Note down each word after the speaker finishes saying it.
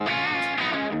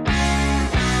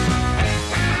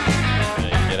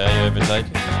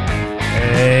overtaken.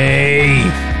 Hey.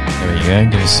 There we go.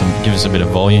 Give us a bit of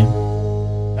volume.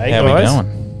 Hey, How guys. we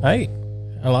going? Hey.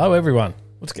 Hello, everyone.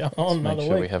 What's going on? Make Another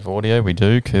sure week. we have audio. We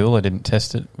do. Cool. I didn't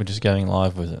test it. We're just going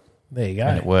live with it. There you go.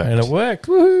 And it worked.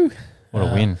 Woohoo. What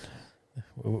a win.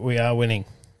 We are winning.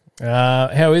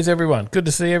 How is everyone? Good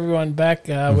to see everyone back.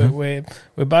 We're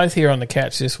both here on the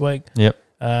couch this week. Yep.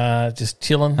 Just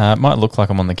chilling. It might look like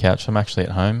I'm on the couch. I'm actually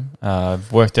at home. I've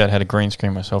worked out how to green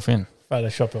screen myself in.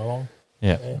 Photoshopping along.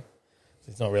 Yeah.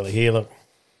 It's not really here, look.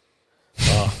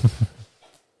 Oh.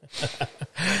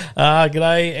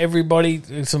 G'day,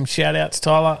 everybody. Some shout-outs,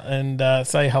 Tyler, and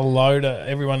say hello to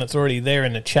everyone that's already there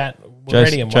in the chat. We're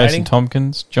ready and Jason waiting.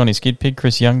 Tompkins, Johnny Skidpig,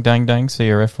 Chris Young, Dang Dang,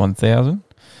 CRF 1000.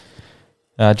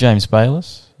 James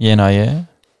Bayless, yeah.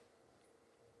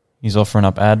 He's offering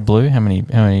up AdBlue. How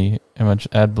much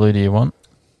AdBlue do you want?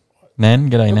 Nan,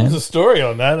 g'day There Nan. was a story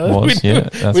on that.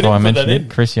 That's why I mentioned it.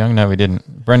 Chris Young, no we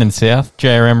didn't. Brendan South,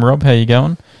 JRM Rob, how you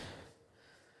going?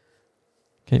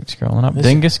 Keep scrolling up.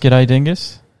 Dingus, g'day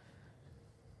Dingus.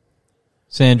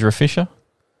 Sandra Fisher.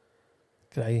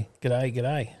 G'day.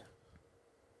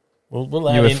 We'll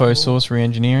add UFO Source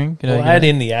Re-Engineering. G'day, We'll g'day. add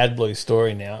in the AdBlue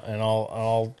story now, and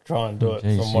I'll try and do it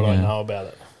from what I know about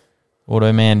it.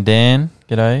 Automan Dan,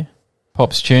 g'day.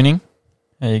 Pops Tuning,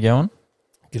 how you going?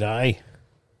 G'day,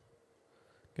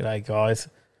 guys.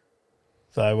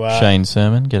 So Shane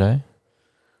Sermon, g'day.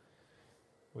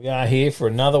 we are here for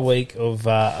another week of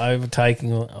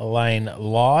Overtaking Lane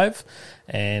live,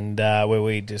 and where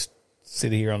we just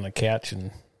sit here on the couch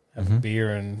and have a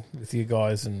beer and with you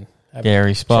guys and have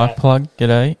Gary a Spark chat. Plug,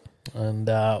 g'day. And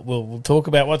we'll talk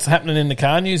about what's happening in the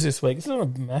car news this week. It's not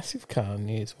a massive car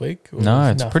news week.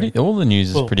 No, it's nothing. pretty. All the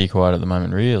news is pretty quiet at the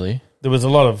moment, really. There was a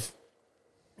lot of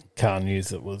car news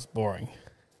that was boring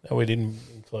that we didn't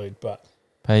include, but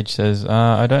Paige says,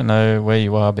 I don't know where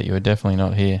you are, but you are definitely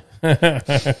not here.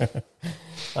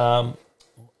 I'll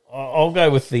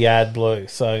go with the AdBlue.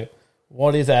 So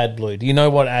what is AdBlue? Do you know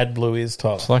what AdBlue is,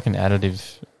 Tyler? It's like an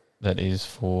additive that is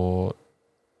for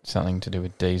something to do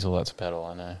with diesel. That's about all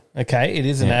I know. Okay, it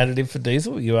is an additive for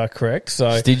diesel. You are correct. So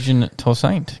Stigen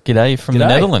Tosaint, g'day from the G'day.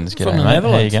 Netherlands. G'day, From the mate.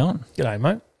 Netherlands. How you going? G'day,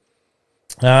 mate.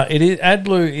 It is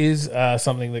AdBlue is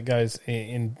something that goes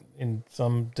in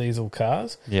some diesel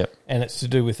cars. Yep. And it's to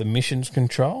do with emissions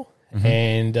control,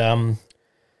 and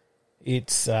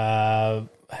it's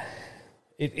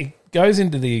it goes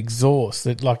into the exhaust.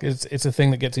 That it's a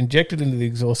thing that gets injected into the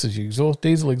exhaust as your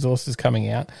diesel exhaust is coming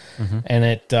out, and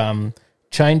it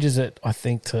changes it, I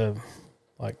think, to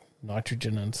like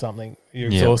nitrogen and something. Your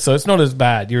exhaust, so it's not as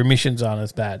bad. Your emissions aren't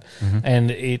as bad, and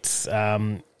it's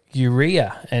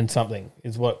urea and something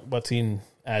is what's in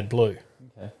AdBlue.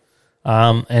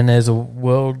 And there's a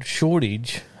world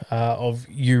shortage of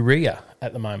urea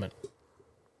at the moment.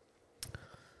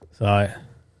 So,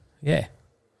 yeah,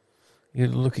 you're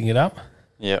looking it up,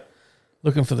 Yep.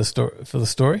 looking for the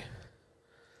story.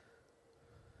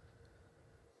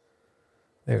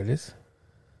 There it is.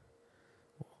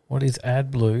 What is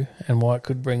AdBlue and why it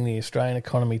could bring the Australian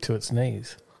economy to its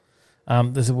knees?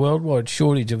 There's a worldwide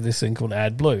shortage of this thing called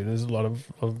AdBlue. There's a lot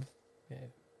of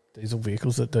diesel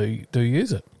vehicles that do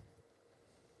use it.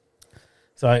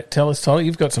 So tell us, Tyler,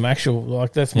 you've got some actual,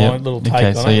 that's my little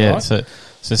take on it, right? So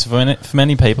for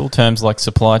many people, terms like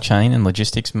supply chain and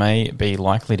logistics may be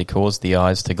likely to cause the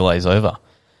eyes to glaze over.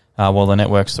 While the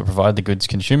networks that provide the goods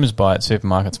consumers buy at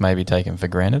supermarkets may be taken for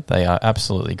granted, they are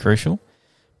absolutely crucial.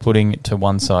 Putting to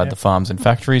one side the farms and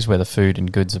factories where the food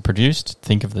and goods are produced,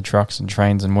 think of the trucks and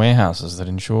trains and warehouses that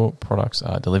ensure products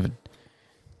are delivered.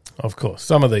 Of course,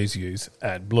 some of these use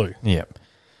AdBlue. Yep.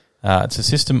 It's a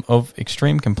system of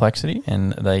extreme complexity,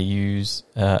 and they use,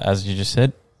 as you just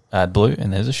said, AdBlue,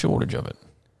 and there's a shortage of it.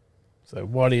 So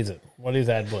what is it? What is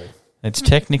AdBlue? It's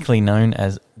technically known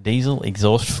as diesel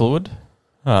exhaust fluid.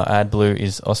 AdBlue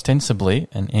is ostensibly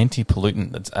an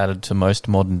anti-pollutant that's added to most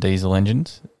modern diesel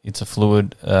engines. It's a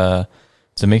fluid.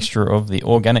 It's a mixture of the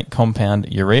organic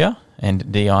compound urea and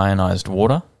deionized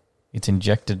water. It's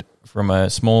injected from a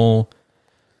small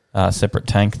separate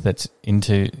tank that's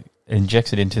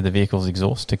injects it into the vehicle's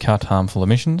exhaust to cut harmful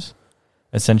emissions.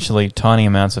 Essentially, tiny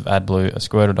amounts of AdBlue are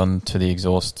squirted onto the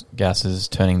exhaust gases,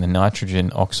 turning the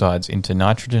nitrogen oxides into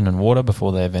nitrogen and water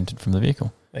before they are vented from the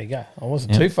vehicle. There you go. I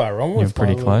wasn't too far wrong with You're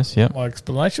pretty close, yep. my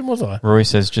explanation, was I? Roy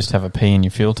says just have a pee in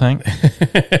your fuel tank.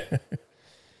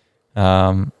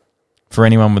 For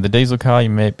anyone with a diesel car, you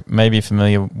may be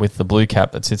familiar with the blue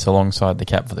cap that sits alongside the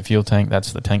cap for the fuel tank.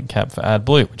 That's the tank cap for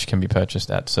AdBlue, which can be purchased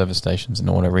at service stations and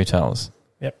auto retailers.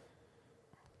 Yep.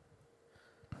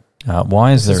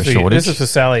 Why is there a shortage? This is for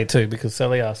Sally too, because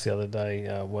Sally asked the other day,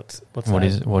 "What is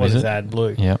AdBlue?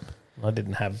 AdBlue?" Yep. I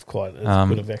didn't have quite as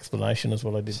good of explanation as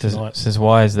what I did tonight. Says,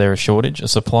 why is there a shortage? A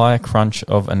supply crunch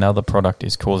of another product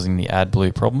is causing the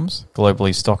AdBlue problems.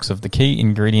 Globally, stocks of the key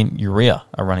ingredient urea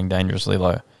are running dangerously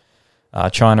low.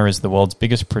 China is the world's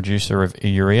biggest producer of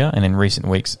urea and in recent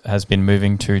weeks has been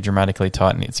moving to dramatically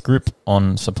tighten its grip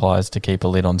on supplies to keep a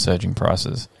lid on surging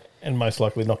prices. And most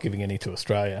likely not giving any to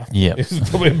Australia. Yeah. This is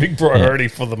probably a big priority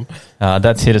for them.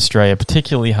 That's hit Australia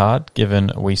particularly hard,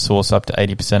 given we source up to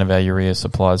 80% of our urea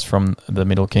supplies from the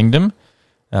Middle Kingdom.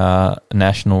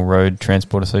 National Road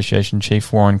Transport Association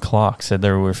Chief Warren Clark said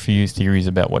there were a few theories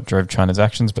about what drove China's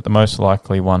actions, but the most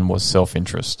likely one was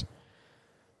self-interest.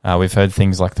 We've heard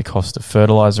things like the cost of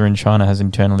fertilizer in China has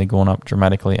internally gone up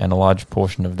dramatically, and a large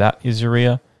portion of that is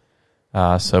urea.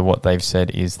 So what they've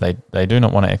said is they do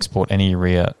not want to export any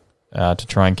urea to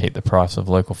try and keep the price of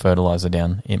local fertilizer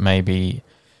down. It may be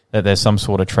that there's some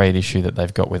sort of trade issue that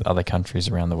they've got with other countries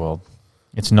around the world.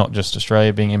 It's not just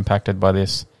Australia being impacted by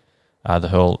this. The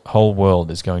whole world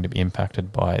is going to be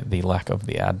impacted by the lack of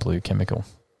the AdBlue chemical.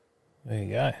 There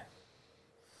you go.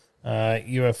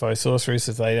 UFO Sorcery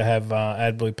says they have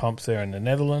AdBlue pumps there in the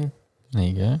Netherlands. There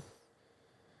you go.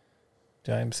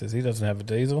 James says he doesn't have a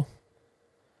diesel.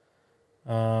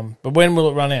 But when will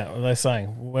it run out? What are they saying?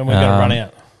 When we're going to run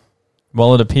out?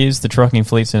 While it appears the trucking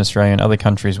fleets in Australia and other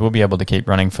countries will be able to keep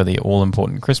running for the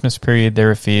all-important Christmas period,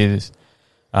 there are fears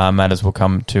matters will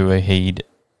come to a head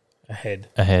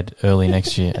ahead early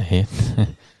next year. Ahead.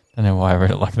 Don't know why I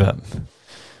read it like that.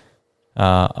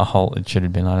 It should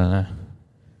have been, I don't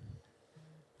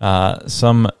know.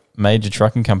 Some major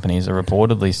trucking companies are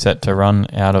reportedly set to run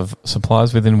out of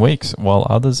supplies within weeks, while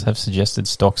others have suggested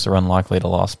stocks are unlikely to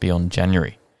last beyond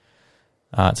January.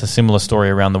 It's a similar story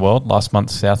around the world. Last month,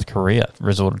 South Korea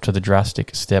resorted to the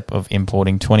drastic step of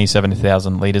importing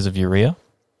 27,000 litres of urea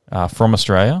from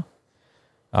Australia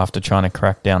after China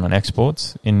cracked down on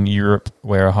exports. In Europe,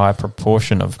 where a high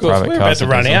proportion of private we're cars...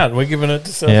 about to run out. We're giving it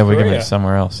to South Korea. Yeah, we're giving it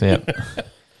somewhere else,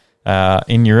 yeah.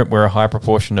 In Europe, where a high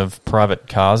proportion of private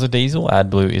cars are diesel,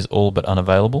 AdBlue is all but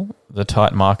unavailable. The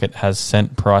tight market has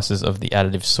sent prices of the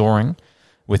additive soaring,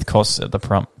 with costs at the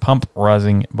pump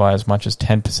rising by as much as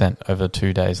 10% over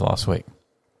 2 days last week.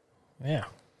 Yeah.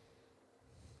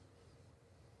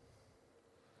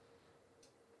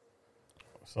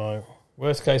 So,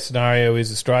 worst case scenario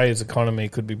is Australia's economy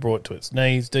could be brought to its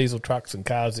knees. Diesel trucks and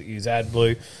cars that use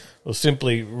AdBlue will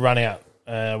simply run out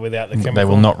without the chemical. They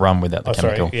will not run without the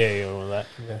chemical. Sorry. Yeah, all that.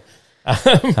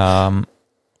 Yeah.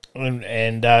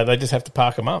 And they just have to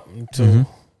park them up until... Mm-hmm.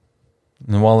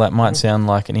 And while that might sound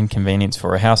like an inconvenience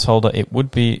for a householder, it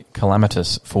would be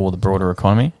calamitous for the broader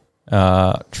economy.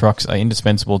 Trucks are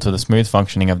indispensable to the smooth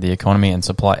functioning of the economy and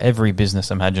supply every business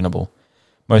imaginable.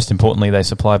 Most importantly, they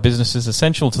supply businesses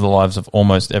essential to the lives of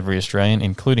almost every Australian,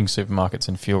 including supermarkets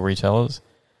and fuel retailers.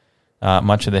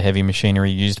 Much of the heavy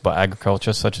machinery used by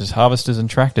agriculture, such as harvesters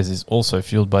and tractors, is also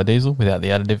fueled by diesel. Without the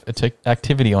additive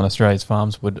activity on Australia's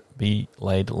farms would be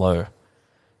laid low.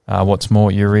 What's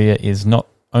more, urea is not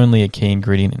only a key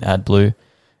ingredient in AdBlue,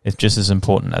 it's just as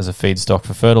important as a feedstock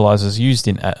for fertilizers used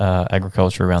in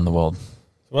agriculture around the world.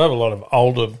 We'll have a lot of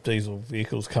older diesel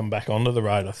vehicles come back onto the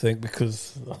road, I think,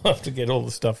 because they'll have to get all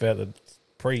the stuff out that's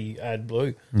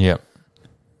pre-AdBlue. Yep.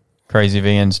 Crazy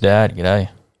VN's dad, g'day.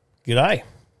 G'day.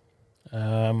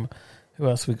 Who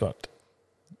else we got?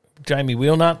 Jamie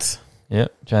Wheelnuts.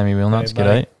 Yep, Jamie Wheelnuts,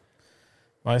 g'day.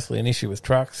 Mostly an issue with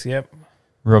trucks, yep.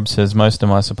 Rob says most of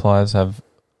my suppliers have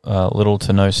little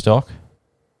to no stock.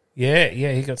 Yeah,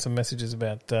 he got some messages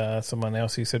about someone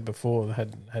else he said before that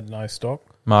had no stock.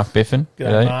 Mark Biffin.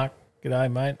 G'day, Mark.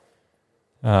 G'day,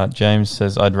 mate. James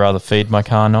says, I'd rather feed my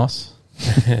car NOS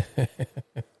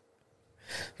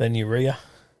than urea.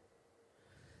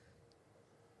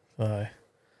 So.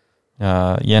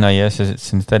 Yeno says it's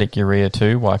synthetic urea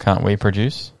too. Why can't we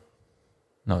produce?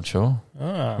 Not sure.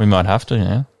 We might have to,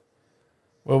 yeah.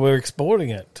 Well, we're exporting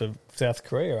it to South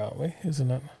Korea, aren't we? Isn't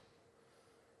it?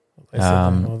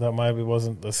 Well, that maybe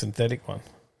wasn't the synthetic one.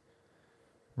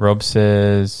 Rob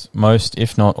says most,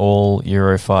 if not all,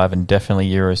 Euro 5 and definitely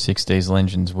Euro 6 diesel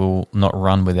engines will not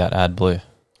run without AdBlue.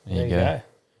 There you go.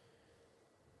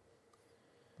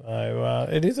 So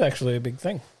it is actually a big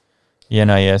thing.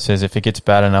 Yeah, says if it gets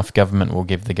bad enough, government will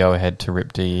give the go-ahead to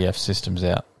rip DEF systems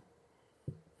out.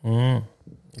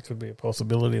 It could be a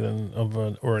possibility then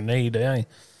or a need, eh?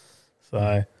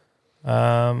 So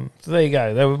there you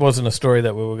go. That wasn't a story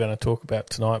that we were going to talk about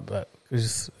tonight, but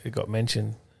because it got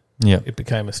mentioned, it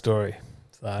became a story.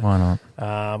 So why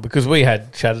not? Because we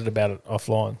had chatted about it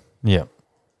offline. Yeah.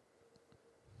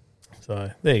 So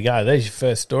there you go. There's your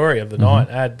first story of the night.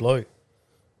 AdBlue. It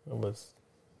was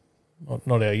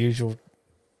not our usual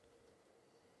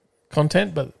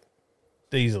content, but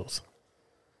diesels.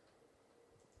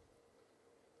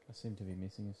 I seem to be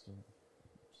missing a story.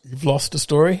 You've lost a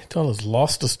story? Tyler's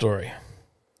lost a story.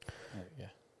 There we go.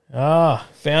 Ah,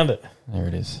 found it. There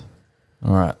it is.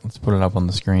 All right, let's put it up on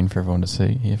the screen for everyone to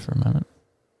see here for a moment.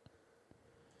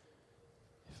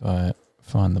 If I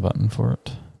find the button for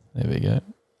it. There we go.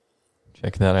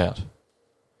 Check that out.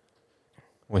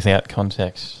 Without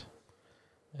context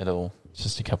at all. It's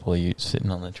just a couple of utes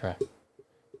sitting on the track.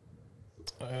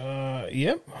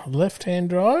 Yep. Left-hand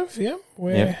drive. Yep.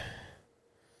 Where? Yep.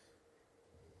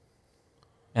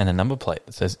 And a number plate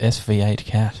that says SV8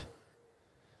 Cat.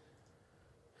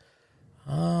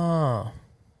 Ah,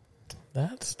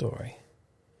 that story.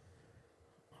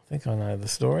 I think I know the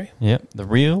story. Yep. The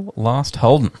real last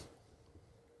Holden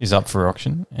is up for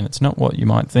auction, and it's not what you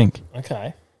might think.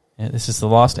 Okay. Yeah, this is the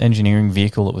last engineering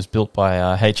vehicle that was built by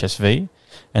HSV,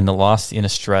 and the last in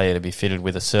Australia to be fitted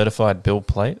with a certified build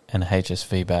plate and a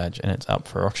HSV badge, and it's up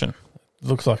for auction.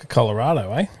 Looks like a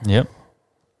Colorado, eh? Yep.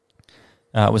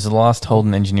 It was the last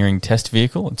Holden engineering test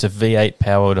vehicle. It's a V8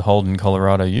 powered Holden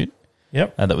Colorado ute.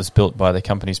 Yep. That was built by the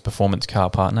company's performance car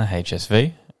partner,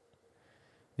 HSV.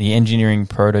 The engineering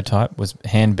prototype was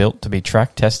hand-built to be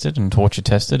track tested and torture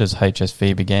tested as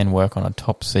HSV began work on a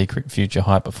top-secret future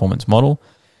high-performance model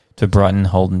to brighten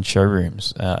Holden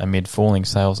showrooms amid falling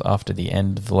sales after the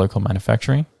end of the local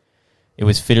manufacturing. It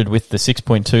was fitted with the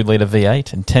 6.2-litre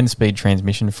V8 and 10-speed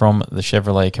transmission from the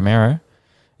Chevrolet Camaro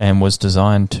and was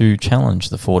designed to challenge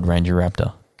the Ford Ranger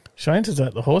Raptor. Shane's is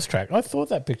at the horse track. I thought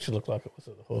that picture looked like it was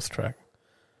at the horse track.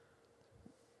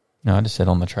 No, I just said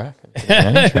on the track.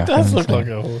 It does look like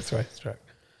a horse race track.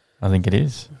 I think it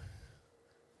is.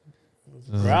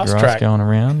 There's Grass grass track. going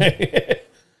around.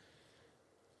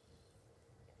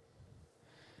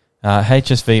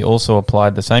 HSV also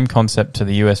applied the same concept to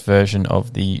the US version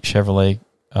of the Chevrolet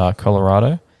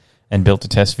Colorado and built a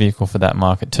test vehicle for that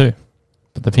market too.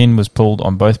 But the pin was pulled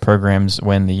on both programs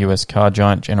when the US car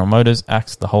giant General Motors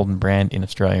axed the Holden brand in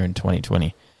Australia in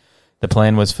 2020. The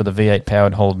plan was for the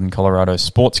V8-powered Holden Colorado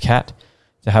Sports Cat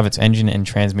to have its engine and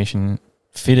transmission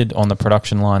fitted on the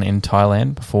production line in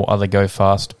Thailand before other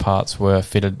go-fast parts were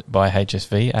fitted by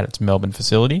HSV at its Melbourne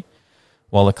facility,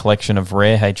 while a collection of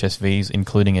rare HSVs,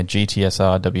 including a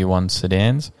GTSR W1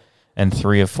 sedans and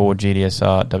 3 of 4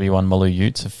 GTSR W1 Maloo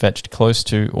utes, have fetched close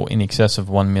to or in excess of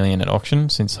 $1 million at auction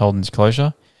since Holden's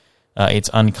closure.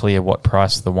 It's unclear what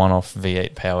price the one-off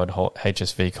V8-powered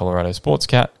HSV Colorado Sports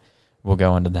Cat will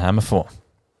go under the hammer for.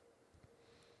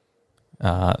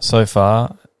 So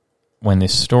far, when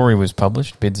this story was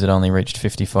published, bids had only reached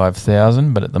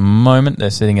 55,000, but at the moment they're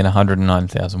sitting at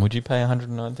 109,000. Would you pay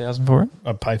 109,000 for it?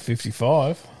 I'd pay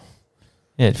 55.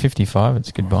 Yeah, at 55,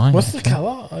 it's good buying. What's the actually.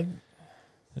 colour?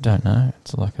 I don't know.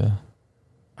 It's like a...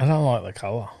 I don't like the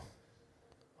colour.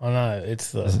 I know,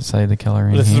 it's the... Does it say the colour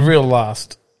in This is here? the real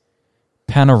last.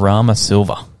 Panorama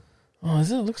Silver. Oh,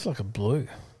 is it? It looks like a blue.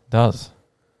 Does.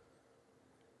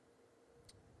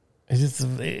 It's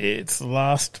the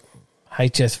last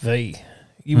HSV.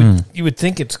 You would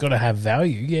think it's got to have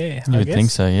value, yeah. You would think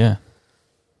so, yeah.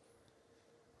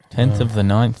 10th of the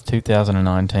 9th,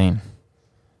 2019.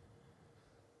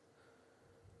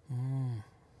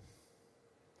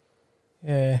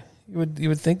 Yeah, you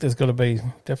would think there's got to be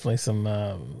definitely some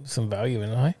value in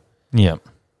it, eh? Yep.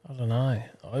 I don't know.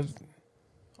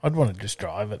 I'd want to just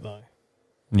drive it though.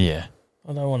 Yeah.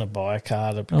 I don't want to buy a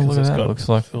car Oh, because look at it's that. got Looks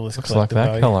like all this that collector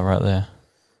value. colour right there.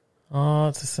 Oh,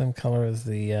 it's the same colour as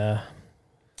the I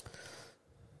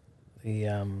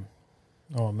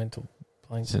meant to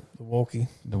play Is it the Walkie.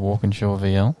 the Walkinshaw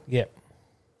VL? Yep.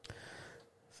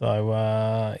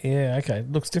 So yeah, okay,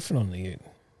 it looks different on the Ute.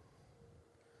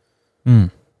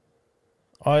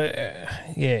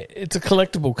 It's a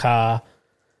collectible car.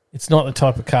 It's not the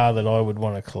type of car that I would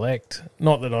want to collect.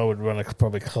 Not that I would want to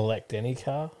probably collect any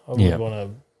car. I would want to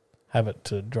have it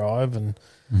to drive, and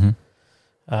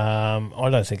I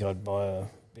don't think I'd buy a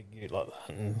big ute like that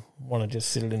and want to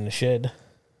just sit it in the shed.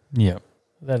 Yep.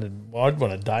 I'd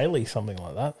want a daily, something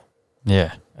like that.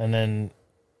 Yeah. And then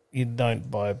you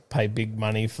don't pay big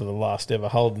money for the last ever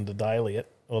Holden to daily it,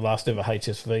 or last ever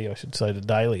HSV, I should say, to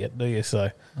daily it, do you?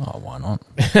 So Oh, why not?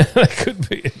 that could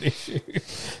be an issue.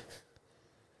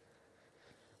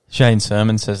 Shane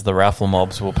Sermon says the raffle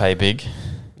mobs will pay big.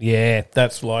 Yeah,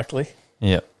 that's likely.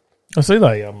 Yep. I see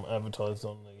they advertised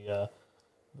on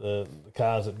the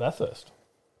cars at Bathurst.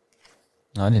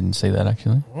 I didn't see that,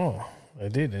 actually. Oh, they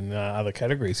did in other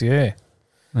categories, yeah.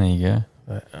 There you go.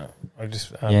 I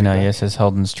just says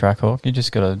Holden's Trackhawk. You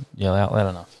just got to yell out loud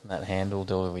enough. That hand will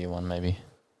deliver you one, maybe.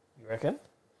 You reckon?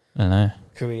 I don't know.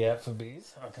 Could we out for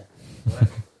beers? Okay.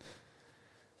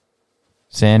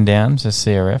 Sandown says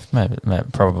CRF. Maybe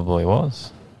probably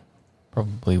was.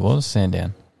 Probably was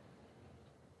Sandown.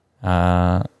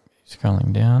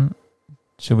 Scrolling down.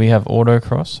 Should we have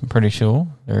autocross? I'm pretty sure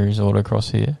there is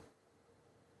autocross here.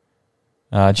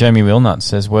 Jamie Wilnut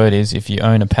says, word is, if you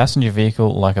own a passenger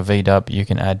vehicle like a VW, you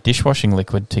can add dishwashing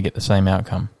liquid to get the same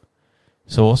outcome.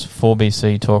 Source,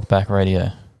 4BC Talkback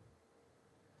Radio.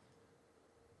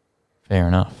 Fair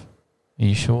enough. Are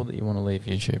you sure that you want to leave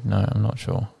YouTube? No, I'm not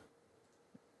sure.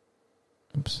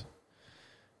 Oops.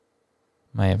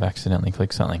 May have accidentally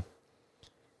clicked something.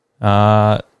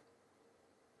 The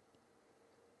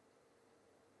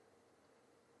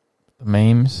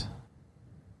memes.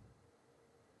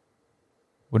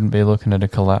 Wouldn't be looking at a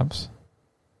collapse.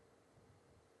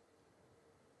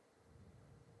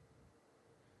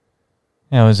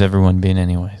 How has everyone been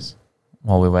anyways?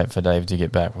 While we wait for Dave to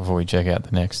get back before we check out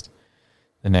the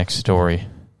next story.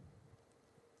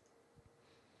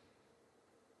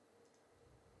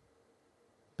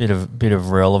 Bit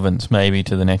of relevance maybe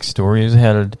to the next story is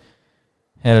how did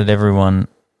everyone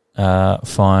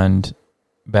find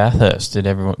Bathurst? Did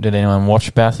anyone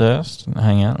watch Bathurst and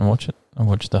hang out and watch it? I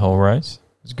watched the whole race.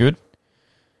 It was good.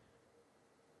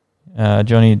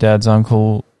 Johnny Dad's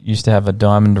uncle used to have a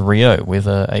Diamond Rio with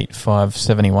a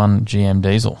 8571 GM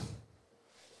diesel.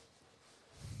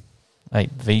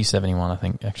 8V71, I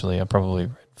think, actually. I probably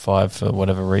read 5 for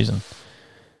whatever reason.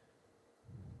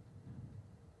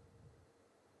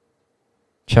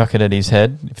 Chuck it at his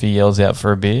head if he yells out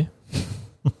for a beer.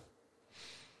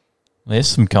 There's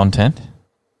some content.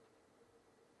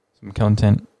 Some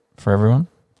content for everyone.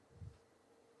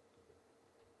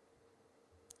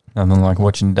 Nothing like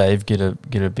watching Dave get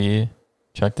a beer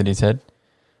chucked at his head.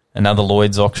 Another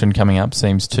Lloyd's auction coming up.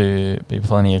 Seems to be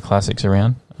plenty of classics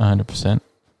around. 100%.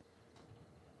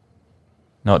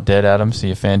 Not dead, Adam, so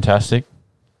you're fantastic.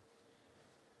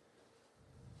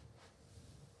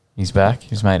 He's back.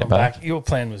 He's made it back. Your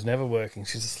plan was never working.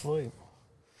 She's asleep.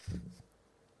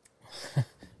 The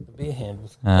beer hand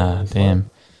was... damn.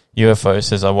 UFO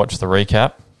says, I watched the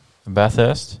recap for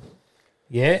Bathurst.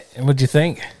 Yeah, and what'd you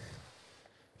think?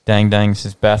 Dang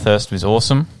says, Bathurst was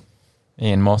awesome.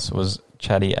 Ian Moss was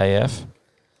chatty AF.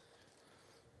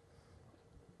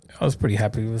 I was pretty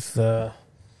happy with the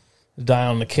day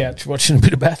on the couch watching a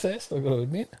bit of Bathurst, I've got to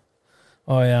admit.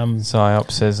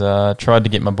 Psyop says, tried to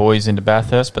get my boys into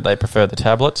Bathurst, but they prefer the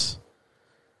tablets.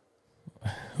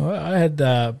 Well, I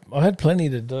had plenty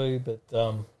to do, but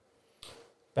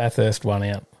Bathurst won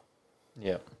out.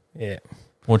 Yep. Yeah.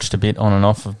 Watched a bit on and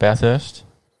off of Bathurst.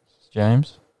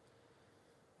 James?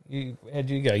 How'd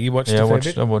you go? You watched a fair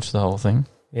bit? I watched the whole thing.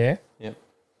 Yeah? Yep.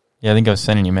 Yeah, I think I was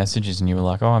sending you messages and you were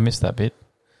like, oh, I missed that bit.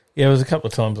 Yeah, it was a couple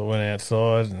of times I went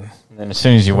outside. And then as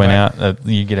soon as you went out,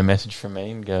 you get a message from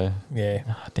me and go, yeah.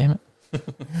 Oh, damn it.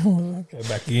 Go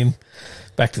back in.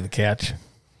 Back to the couch.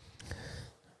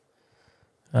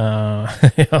 I'll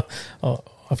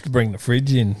have to bring the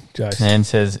fridge in, Jason. Nan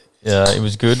says it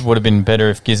was good. Would have been better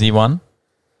if Gizzy won.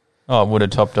 Oh, it would have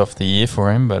topped off the year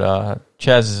for him, but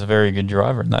Chaz is a very good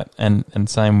driver in that. And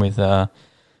same with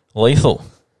Lethal.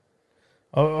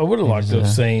 I would have liked to have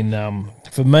seen,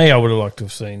 for me, I would have liked to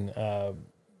have seen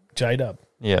J-Dub.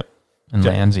 Yep, and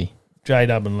Lowndesy.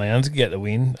 J-Dub and Lowndesy get the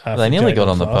win. They nearly got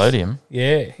on the podium.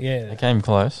 Yeah. They came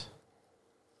close.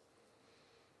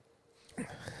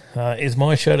 Is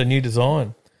my shirt a new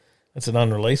design? It's an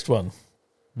unreleased one.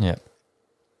 Yeah.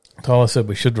 Tyler said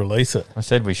we should release it. I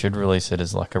said we should release it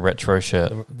as like a retro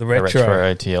shirt. The retro. A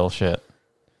retro OTL shirt.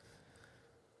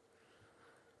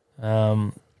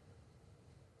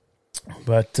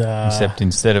 But except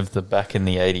instead of the back in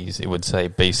the 80s, it would say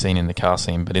be seen in the car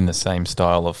scene, but in the same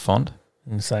style of font.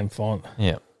 In the same font.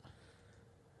 Yeah.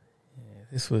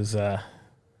 This was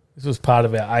part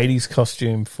of our 80s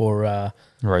costume for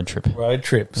road trip.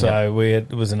 So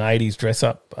it was an 80s dress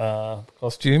up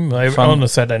costume. On a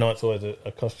Saturday night, it's always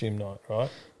a costume night, right?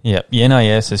 Yeah. The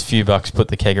NIS says few bucks put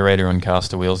the kegerator on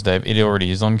caster wheels, Dave. It already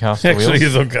is on caster wheels. It actually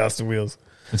is on caster wheels.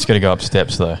 It's got to go up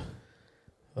steps though.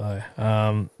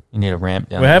 So you need a ramp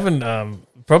down. We haven't.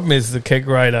 Problem is the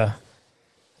kegerator.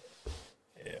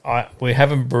 We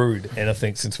haven't brewed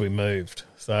anything since we moved,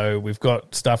 so we've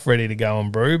got stuff ready to go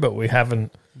and brew, but we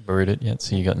haven't brewed it yet.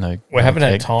 So you got no. We haven't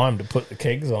had time to put the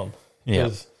kegs on. Yeah.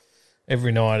 Because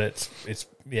every night it's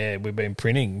we've been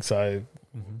printing, so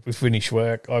we finish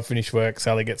work. I finish work.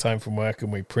 Sally gets home from work,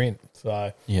 and we print.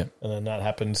 So yeah, and then that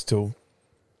happens till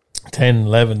 10,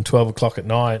 11, 12 o'clock at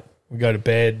night. We go to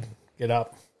bed, get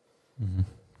up.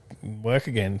 Work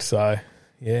again, so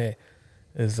yeah,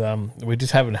 we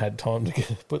just haven't had time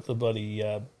to put the bloody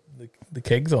the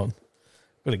kegs on.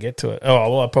 Got to get to it. Oh,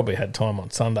 well, I probably had time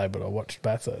on Sunday, but I watched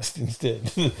Bathurst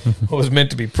instead. I was meant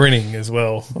to be printing as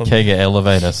well. Kega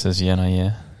Elevator says,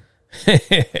 yeah.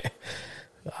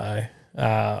 I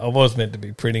was meant to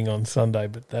be printing on Sunday,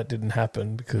 but that didn't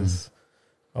happen because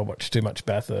I watched too much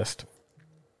Bathurst.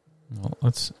 Well,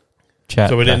 let's chat.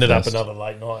 So it ended up Bathurst. another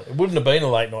late night. It wouldn't have been a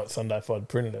late night Sunday if I'd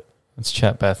printed it. Let's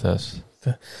chat Bathurst.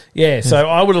 Yeah, so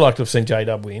I would have liked to have seen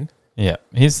J-Dub win. Yeah,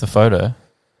 here's the photo.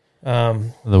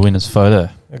 The winner's photo.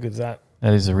 How good's that?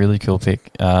 That is a really cool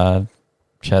pic. Chaz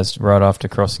right after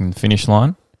crossing the finish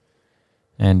line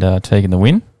and taking the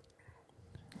win.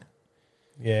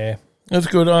 Yeah, that's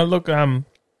good. Look, Jamie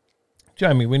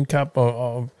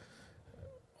Whincup,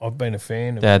 I've been a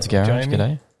fan of Dad's Garage, Jamie.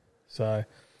 g'day. So,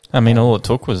 I mean, all it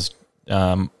took was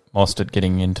Mostert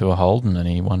getting into a Holden and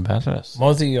he won Bathurst.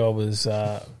 Mozzie,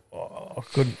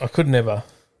 I could never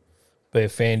be a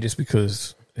fan just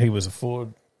because he was a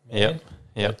forward. Yep.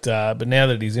 But now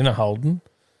that he's in a Holden,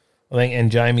 I think,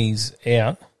 and Jamie's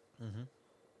out,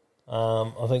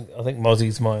 I think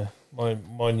Mozzie's my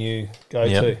new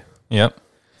go-to. Yep.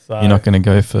 So, You're not going to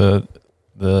go for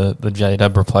the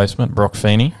J-Dub replacement, Brock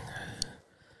Feeney,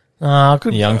 I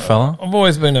could, the young fella. I've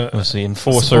always been a Was the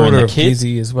enforcer supporter and the of kid.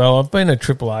 Dizzy as well. I've been a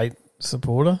Triple Eight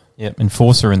supporter. Yep,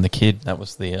 enforcer and the kid. That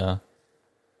was the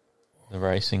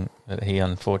racing that he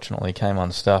unfortunately came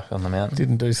unstuck on the mountain.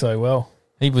 Didn't do so well.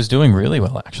 He was doing really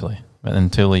well actually, but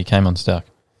until he came unstuck.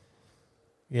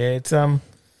 Yeah, it's I don't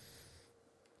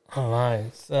know.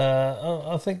 It's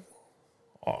I think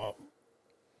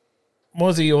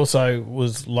Mozzie also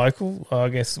was local. I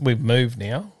guess we've moved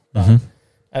now. But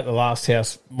at the last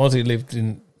house, Mozzie lived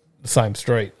in the same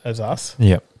street as us.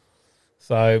 Yep.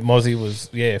 So Mozzie was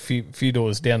a few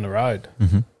doors down the road.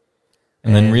 Mm-hmm.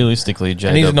 And then realistically, he's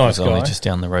a J-Dub nice was only guy. just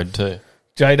down the road too.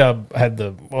 J-Dub had I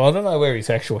don't know where his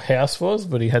actual house was,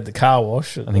 but he had the car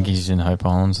wash. I think he's in Hope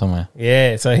Island somewhere.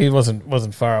 Yeah, so he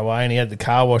wasn't far away, and he had the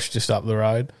car wash just up the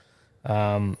road.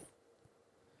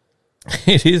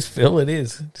 It is, Phil. It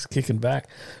is just kicking back.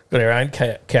 Got our own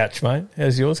couch, mate.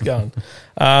 How's yours going?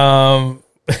 You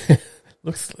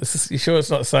sure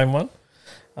it's not the same one?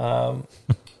 So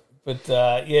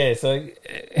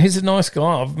he's a nice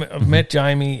guy. I've met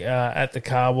Jamie at the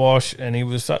car wash, and he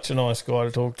was such a nice guy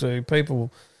to talk to.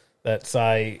 People that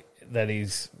say that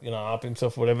he's up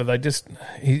himself or whatever,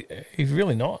 he's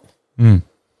really not.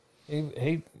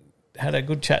 He had a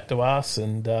good chat to us,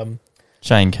 and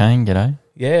Shane Kane, g'day.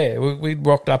 yeah, we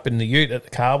rocked up in the ute at the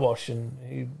car wash, and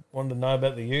he wanted to know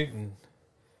about the ute, and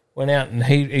went out, and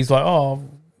he's like,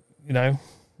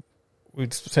 we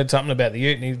said something about the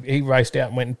ute, and he raced out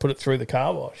and went and put it through the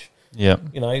car wash.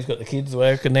 Yep. He's got the kids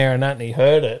working there and that, and he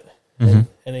heard it, and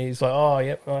he's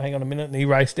like, hang on a minute, and he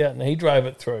raced out and he drove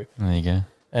it through, There you go.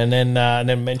 and then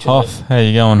mentioned Hoff, how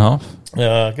you going, Hoff?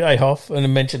 G'day Hoff, and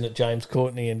then mentioned that James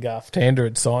Courtney and Garth Tander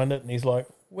had signed it, and he's like,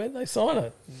 where'd they sign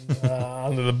it?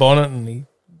 Under the bonnet, and he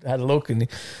had a look, and he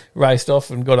raced off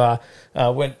and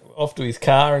went off to his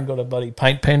car and got a bloody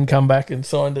paint pen, come back and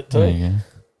signed it too. There you go.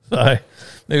 So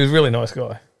he was a really nice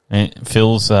guy. And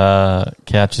Phil's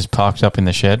couch is parked up in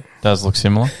the shed. Does look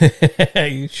similar. Are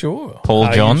you sure? Paul Are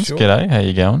you Johns, sure? g'day. How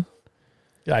you going?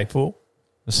 G'day, Paul.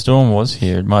 The storm was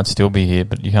here. It might still be here,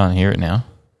 but you can't hear it now.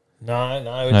 No.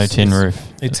 No tin roof.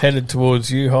 It's headed towards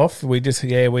you, Hoff. We just,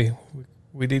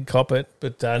 we did cop it,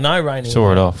 but no rain.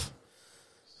 Saw it off.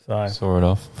 So, Saw it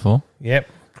off before. yep,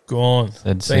 gone.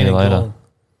 Said see Been you and later.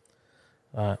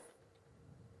 gone.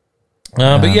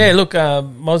 But yeah, look,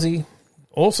 Mozzie,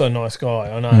 also a nice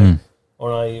guy. I know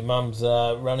your mum's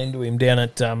run into him down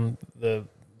at the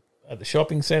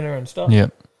shopping centre and stuff.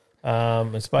 Yep.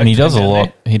 And he does a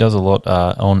lot. He does a lot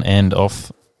on and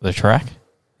off the track.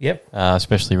 Yep.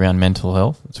 Especially around mental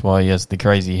health. That's why he has the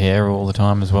crazy hair all the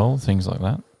time as well. Things like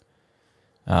that.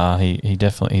 He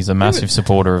definitely, he's a massive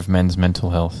supporter of men's mental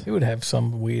health. He would have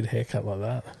some weird haircut like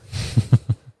that.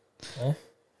 Huh?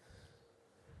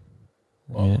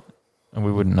 Well, Yeah. And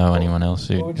we wouldn't know anyone else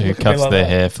Why who would you look at me cuts like their that?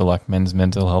 hair for like men's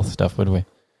mental health stuff, would we?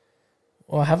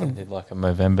 Well, I haven't. Did like a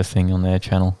Movember thing on their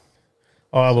channel.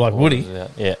 Oh, well, like Woody.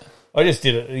 Yeah. I just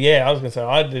did it. Yeah, I was going to say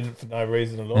I did it for no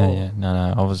reason at all. Yeah.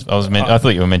 No. I thought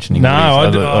you were mentioning. No,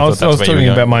 Woody's. I was that's where you were talking going.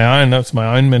 about my own. That's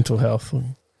my own mental health.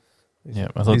 Yeah,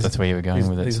 I thought These- that's where you were going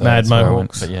with it. these so mad that's where I went,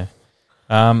 mohawks. But yeah.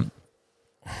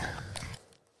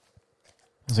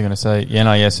 What was I going to say? Yeah,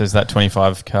 NIS says that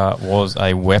 25 car was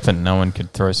a weapon. No one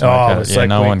could throw smoke Oh, at it it. was Yeah, so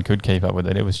no quick. one could keep up with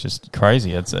it. It was just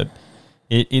crazy. It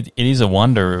is a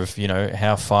wonder of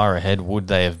how far ahead would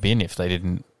they have been if they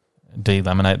didn't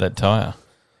delaminate that tyre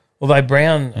Well, they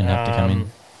Brown and have to come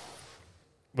in.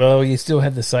 Well, you still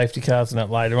had the safety cars and that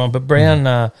later on, but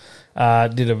Brown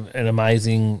did an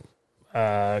amazing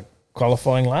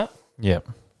qualifying lap, Yep.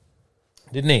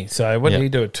 didn't he? So what did Yeah. he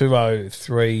do?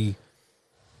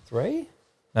 2:03.3?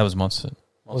 That was Monster.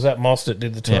 Was that Mostert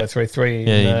did the 2:03.3?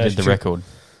 Yeah, he did the record.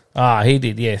 He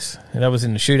did, yes. And that was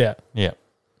in the shootout. Yeah.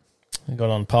 He got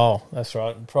on pole. That's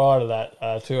right. And prior to that,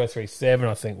 2:03.7,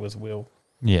 I think, was Will.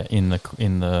 Yeah, in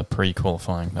the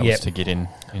pre-qualifying. That Yep. was to get in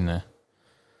there.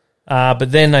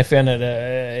 But then they found that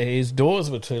his doors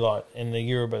were too light in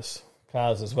the Eurobus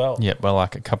cars as well. Yeah, by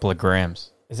like a couple of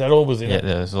grams. Is that all was in Yeah, it?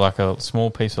 there's like a small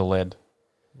piece of lead.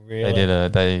 Really?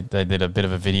 They did a bit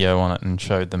of a video on it and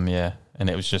showed them, yeah, and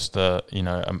it was just a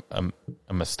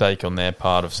mistake on their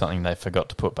part of something they forgot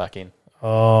to put back in.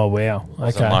 Oh, wow. It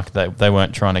wasn't Okay. like they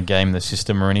weren't trying to game the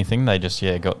system or anything. They just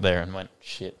got there and went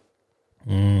shit.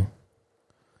 Mm.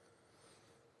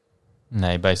 And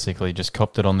they basically just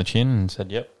copped it on the chin and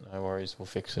said, "Yep, no worries, we'll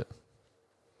fix it."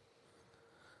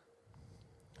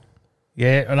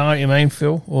 Yeah, I know what you mean,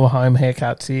 Phil. All home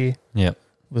haircuts here. Yep,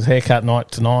 It was haircut night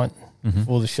tonight mm-hmm.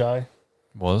 for the show.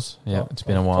 Was yeah. Oh, It's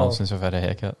been a while oh. since I've had a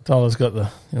haircut. Tyler's got the,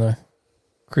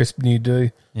 crisp new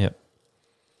do. Yep.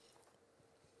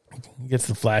 He gets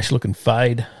the flash looking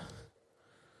fade.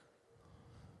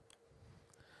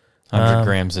 100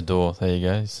 grams a door. There you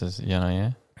go. He says,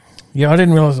 yeah. Yeah, I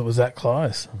didn't realise it was that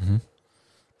close. Mm-hmm.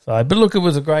 So, but look, it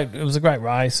was a great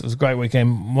race. It was a great weekend.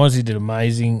 Mozzie did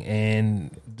amazing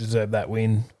and deserved that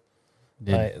win.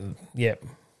 Yep,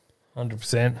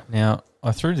 100%. Now,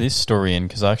 I threw this story in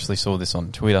because I actually saw this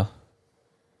on Twitter.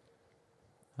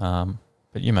 But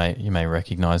you may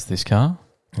recognise this car.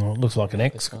 Oh, it looks like an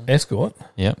This one? Escort.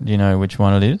 Yep. Do you know which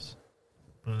one it is?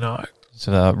 No. It's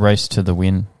a Race to the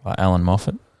Win by Alan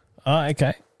Moffat Oh,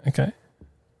 okay.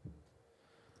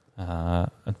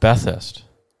 at Bathurst.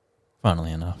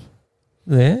 Funnily enough,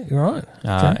 Yeah, you're right.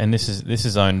 Okay. and this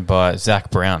is owned by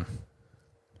Zach Brown,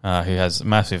 who has a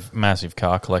massive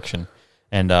car collection.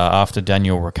 And after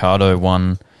Daniel Ricciardo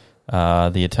won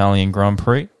the Italian Grand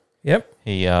Prix, Yep.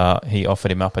 he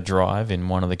offered him up a drive in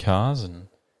one of the cars, and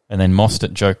then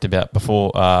Mostert joked about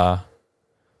before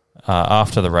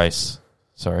after the race.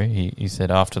 Sorry, he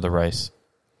said after the race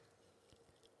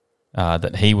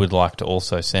that he would like to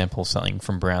also sample something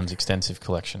from Brown's extensive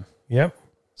collection. Yep.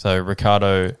 So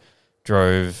Ricciardo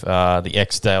drove the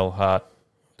ex-Dale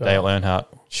Earnhardt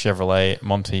Chevrolet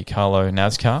Monte Carlo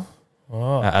NASCAR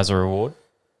as a reward.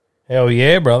 Hell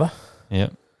yeah, brother.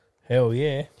 Yep. Hell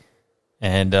yeah.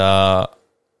 And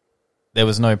there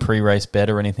was no pre-race bet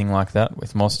or anything like that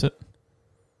with Mostert.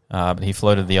 But he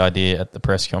floated the idea at the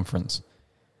press conference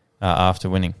after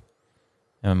winning.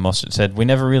 And Mostert said, "We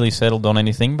never really settled on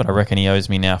anything, but I reckon he owes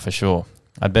me now for sure.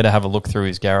 I'd better have a look through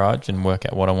his garage and work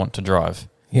out what I want to drive."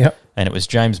 Yep. And it was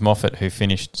James Moffat, who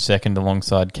finished second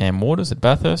alongside Cam Waters at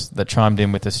Bathurst, that chimed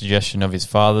in with the suggestion of his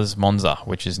father's Monza,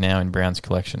 which is now in Brown's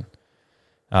collection.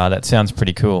 That sounds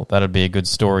pretty cool. That'd be a good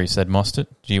story, said Mostert.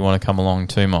 Do you want to come along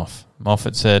too, Moff?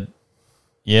 Moffat said,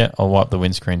 "Yeah, I'll wipe the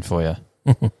windscreen for you."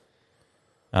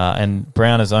 And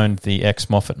Brown has owned the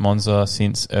ex-Moffat Monza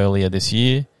since earlier this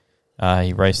year.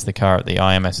 He raced the car at the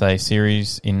IMSA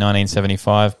Series in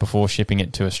 1975 before shipping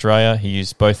it to Australia. He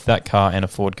used both that car and a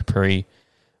Ford Capri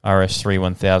RS3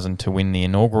 1000 to win the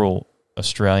inaugural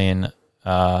Australian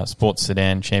Sports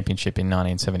Sedan Championship in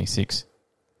 1976.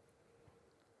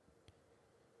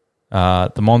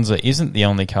 The Monza isn't the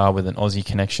only car with an Aussie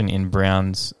connection in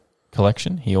Brown's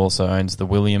collection. He also owns the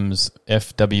Williams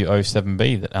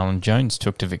FW07B that Alan Jones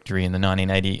took to victory in the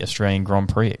 1980 Australian Grand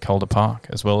Prix at Calder Park,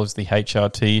 as well as the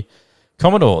HRT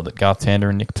Commodore that Garth Tander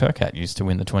and Nick Percat used to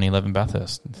win the 2011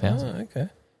 Bathurst 1000. Oh, okay.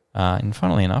 And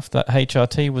funnily enough, that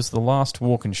HRT was the last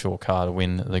Walkinshaw car to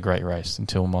win the Great Race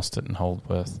until Mostert and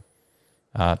Holdworth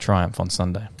triumph on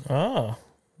Sunday. Oh,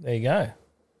 there you go.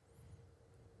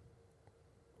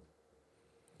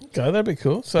 Okay, that'd be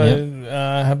cool. So,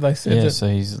 have they said Yeah,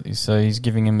 that so he's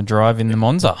giving him a drive in the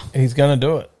Monza. he's going to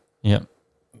do it? Yep.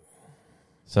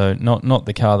 So not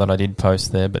the car that I did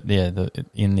post there, but yeah,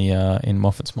 in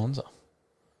Moffat's Monza.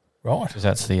 Right. 'Cause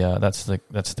that's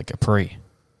the Capri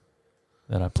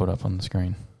that I put up on the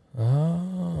screen.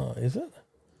 Oh, is it?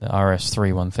 The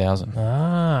RS3 1000.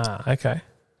 Ah, okay.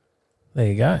 There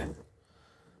you go.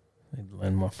 Need to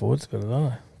learn my Fords better,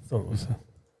 don't I? Thought it was.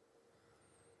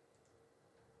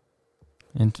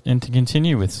 And to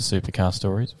continue with the supercar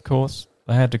stories, of course,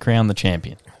 they had to crown the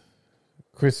champion.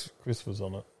 Chris was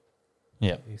on it.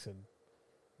 Yeah. He said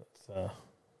that's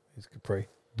his Capri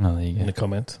Oh, there you in go. the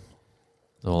comments.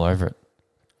 All over it.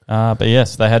 But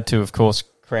yes, they had to, of course,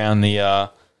 crown the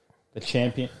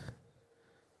champion,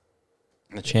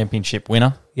 the championship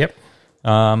winner. Yep.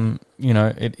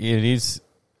 It is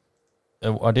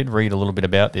I did read a little bit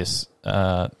about this.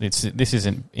 This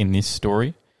isn't in this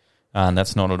story, and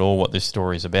that's not at all what this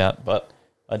story is about. But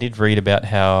I did read about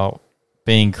how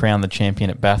being crowned the champion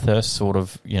at Bathurst sort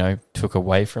of, took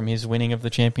away from his winning of the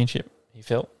championship. He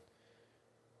felt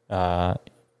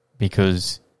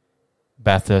because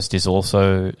Bathurst is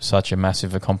also such a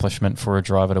massive accomplishment for a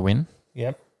driver to win.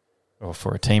 Yep. Or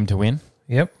for a team to win.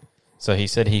 Yep. So he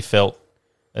said he felt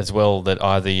as well that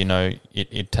either,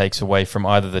 it takes away from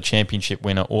either the championship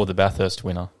winner or the Bathurst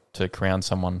winner to crown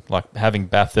someone. Like having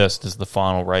Bathurst as the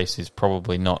final race is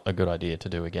probably not a good idea to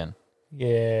do again.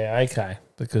 Yeah, okay.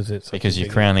 Because you're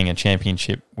crowning a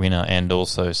championship winner and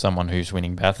also someone who's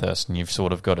winning Bathurst, and you've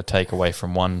sort of got to take away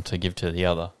from one to give to the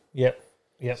other. Yep.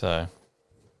 So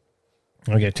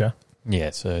I get you. Yeah,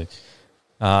 so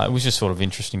it was just sort of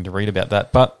interesting to read about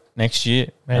that. But next year,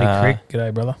 Matty Crick,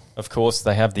 g'day, brother. Of course,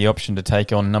 they have the option to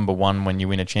take on number one when you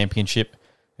win a championship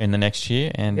in the next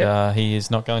year, and he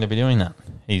is not going to be doing that.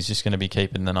 He's just going to be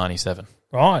keeping the 97.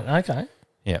 Right, okay.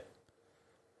 Yep.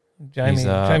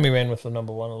 Jamie ran with the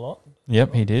number one a lot.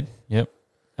 Yep, he did. Yep.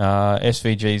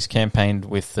 SVG's campaigned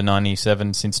with the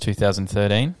 97 since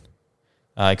 2013,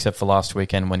 except for last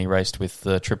weekend when he raced with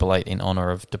the 888 in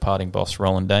honour of departing boss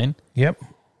Roland Dane. Yep.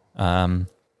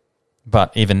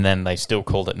 But even then, they still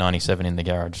called it 97 in the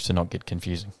garage to not get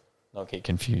confused.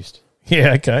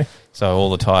 Yeah, okay. So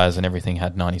all the tyres and everything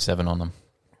had 97 on them.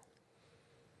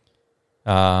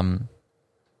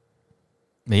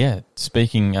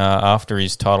 Speaking after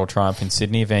his title triumph in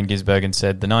Sydney, Van Gisbergen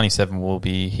said the 97 will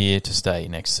be here to stay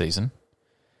next season.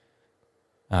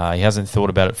 He hasn't thought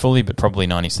about it fully, but probably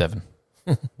 97.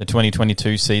 The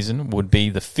 2022 season would be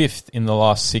the fifth in the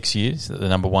last 6 years that the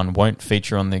number one won't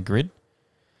feature on the grid.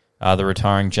 The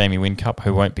retiring Jamie Whincup,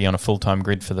 who won't be on a full-time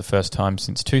grid for the first time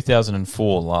since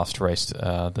 2004, last raced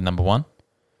the number one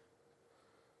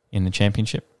in the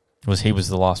championship. He was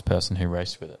the last person who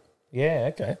raced with it. Yeah,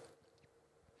 okay.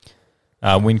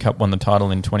 Whincup won the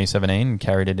title in 2017 and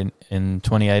carried it in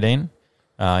 2018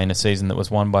 in a season that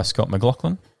was won by Scott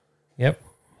McLaughlin. Yep.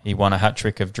 He won a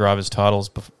hat-trick of drivers' titles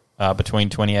between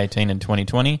 2018 and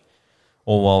 2020,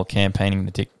 all while campaigning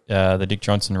the Dick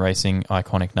Johnson Racing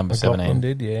iconic number 17.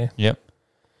 Did, yeah. Yep.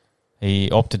 He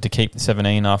opted to keep the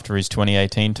 17 after his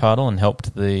 2018 title and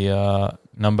helped the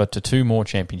number to two more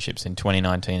championships in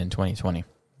 2019 and 2020.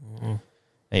 Mm-hmm.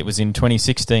 It was in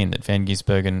 2016 that Van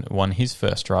Gisbergen won his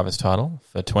first driver's title.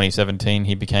 For 2017,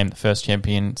 he became the first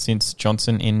champion since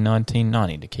Johnson in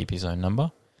 1990 to keep his own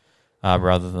number,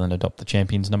 rather than adopt the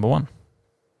champion's number one.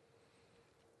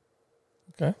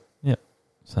 Okay. Yep.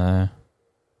 So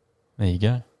there you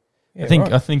go. Yeah,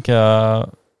 I think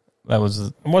that was.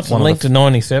 And what's the link to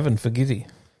 97 for Gizzy?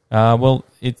 Well,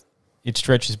 it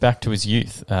stretches back to his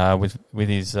youth with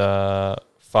his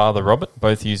father Robert,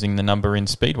 both using the number in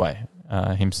Speedway,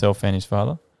 himself and his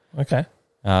father. Okay.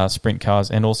 Sprint cars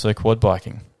and also quad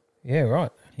biking. Yeah,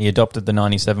 right. He adopted the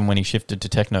 97 when he shifted to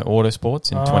Techno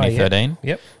Autosports in 2013.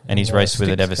 Yep. And he's raced with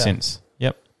it ever since.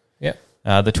 Yep. Yep.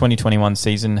 The 2021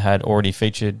 season had already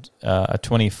featured a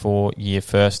 24-year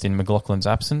first in McLaughlin's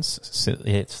absence. So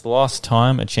it's the last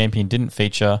time a champion didn't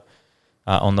feature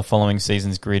on the following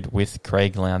season's grid with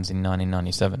Craig Lowndes in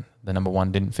 1997. The number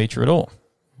one didn't feature at all.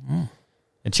 Mm.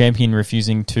 A champion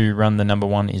refusing to run the number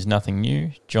one is nothing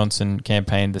new. Johnson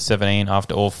campaigned the 17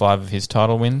 after all 5 of his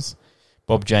title wins.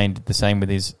 Bob Jane did the same with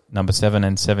his number 7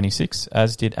 and 76,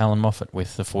 as did Alan Moffat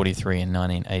with the 43 in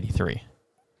 1983.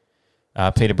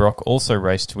 Peter Brock also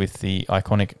raced with the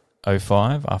iconic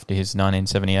 05 after his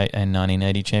 1978 and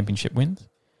 1980 championship wins.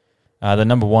 The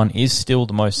number one is still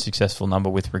the most successful number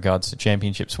with regards to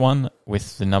championships won,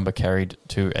 with the number carried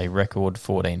to a record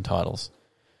 14 titles.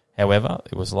 However,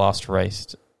 it was last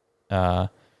raced. The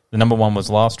number one was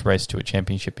last raced to a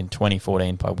championship in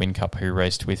 2014 by Whincup, who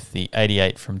raced with the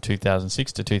 88 from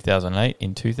 2006 to 2008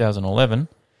 in 2011,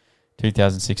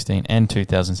 2016 and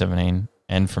 2017,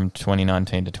 and from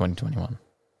 2019 to 2021.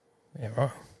 Yeah,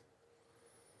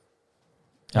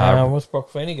 right. What's Brock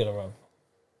Feeney going to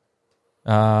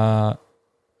run?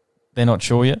 They're not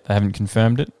sure yet. They haven't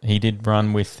confirmed it. He did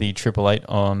run with the 888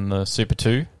 on the Super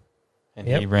 2, and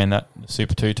he ran that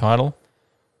Super 2 title.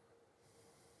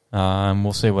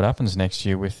 We'll see what happens next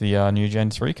year with the new Gen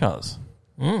 3 cars.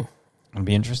 It'll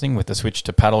be interesting with the switch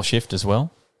to paddle shift as well.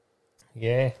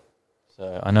 Yeah.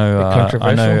 So I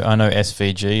know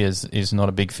SVG is not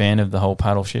a big fan of the whole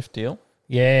paddle shift deal.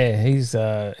 Yeah, he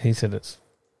said it's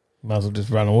might as well just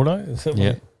run auto.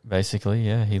 Yeah, basically,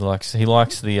 yeah. He likes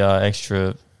the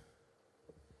extra,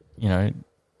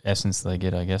 essence they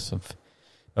get, I guess,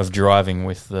 of driving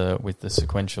with the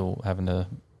sequential having to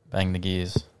bang the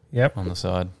gears. Yep. On the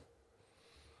side.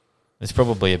 There's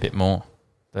probably a bit more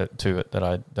to it that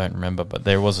I don't remember, but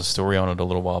there was a story on it a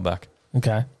little while back.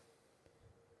 Okay.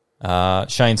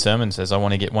 Shane Sermon says, I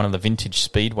want to get one of the vintage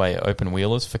Speedway open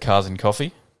wheelers for cars and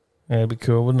coffee. Yeah, it'd be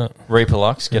cool, wouldn't it? Reaper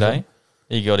Lux, g'day.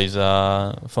 He got his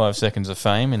 5 seconds of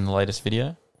fame in the latest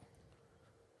video,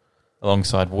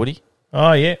 alongside Woody.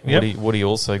 Oh yeah, yep. Woody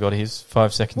also got his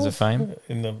 5 seconds of fame.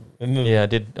 In the Yeah,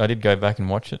 I did go back and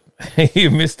watch it.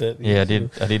 You missed it. Yeah, I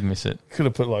did miss it. Could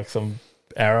have put like some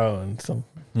arrow and some.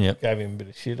 Yep. Gave him a bit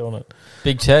of shit on it.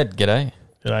 Big Ted, g'day.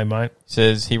 G'day, mate.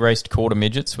 Says he raced quarter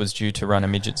midgets, was due to run a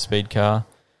midget speed car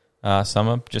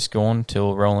summer, just gone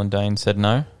till Roland Dane said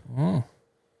no.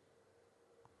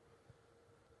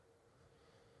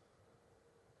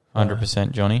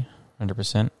 100% Johnny,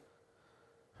 100%.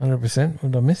 100%.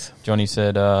 What did I miss? Johnny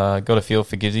said, got a feel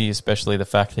for Gizzy, especially the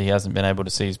fact that he hasn't been able to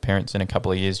see his parents in a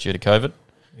couple of years due to COVID.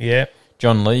 Yeah.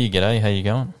 John Lee, g'day, how you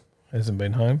going? Hasn't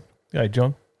been home. Hey,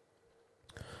 John.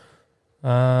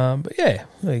 But yeah,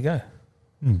 there you go.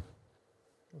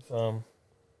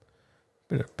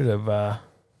 Bit of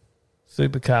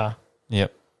supercar.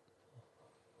 Yep.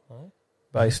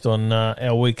 Based on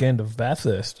our weekend of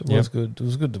Bathurst. It was good. It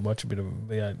was good to watch a bit of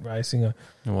V8 racing. It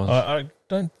was. I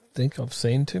don't think I've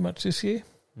seen too much this year.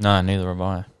 No, neither have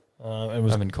I. I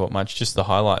haven't caught much. Just the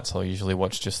highlights. I'll usually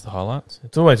watch just the highlights.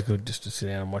 It's always good just to sit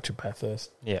down and watch a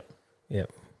Bathurst. Yep. Yeah,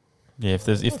 if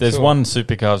there's one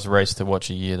supercars race to watch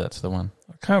a year, that's the one.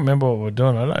 I can't remember what we're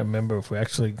doing. I don't remember if we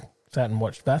actually sat and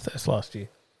watched Bathurst last year.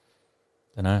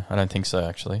 I don't think so,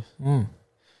 actually.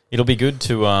 It'll be good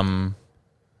to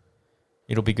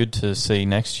see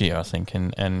next year, I think,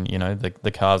 and you know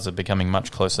the cars are becoming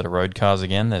much closer to road cars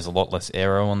again. There's a lot less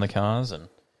aero on the cars, and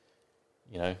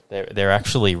you know they're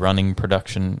actually running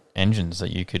production engines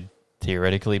that you could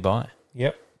theoretically buy.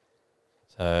 Yep.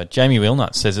 So Jamie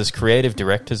Wilnut says, as creative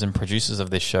directors and producers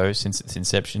of this show since its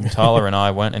inception, Tyler and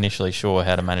I weren't initially sure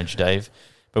how to manage Dave,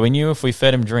 but we knew if we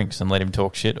fed him drinks and let him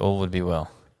talk shit, all would be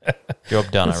well.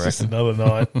 Job done, I reckon. Just another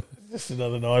night. Just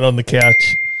another night on the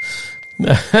couch.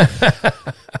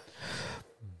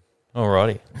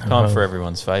 Alrighty. Time for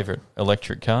everyone's favourite,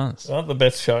 electric cars. Aren't the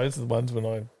best shows the ones when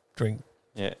I drink?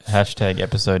 Yeah. Hashtag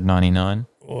episode 99.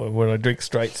 Or when I drink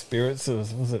straight spirits.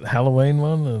 Was it Halloween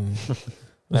one? And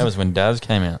that was when Daz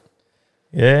came out.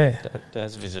 Yeah.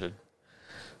 Daz visited.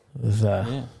 There's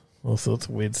all sorts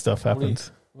of weird stuff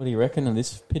happens. What do you reckon of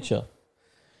this picture?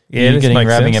 Yeah, you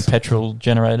grabbing a petrol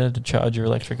generator to charge your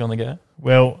electric on the go?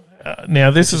 Well, now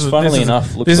this is funnily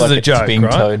enough looks like it's joke, being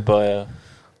towed by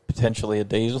potentially a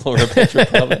diesel or a petrol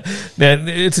car. Now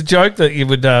it's a joke that you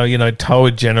would tow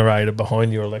a generator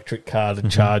behind your electric car to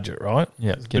charge it, right?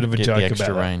 Yeah, it's a bit of a joke the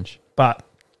extra about range. That.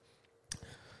 But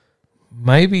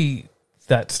maybe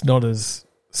that's not as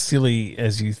silly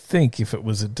as you think if it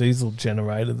was a diesel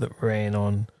generator that ran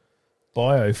on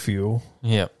biofuel.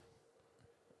 Yeah.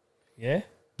 Yeah?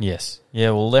 Yes.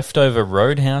 Yeah, well, leftover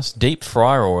Roadhouse deep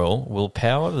fryer oil will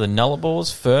power the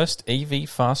Nullabore's first EV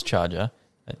fast charger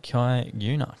at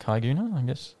Kaiguna, I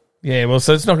guess. Yeah, well,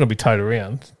 so it's not going to be towed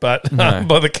around by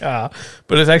the car,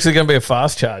 but it's actually going to be a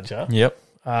fast charger. Yep.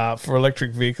 For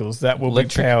electric vehicles that will be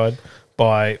powered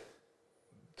by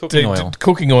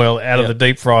cooking oil out of the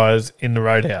deep fryers in the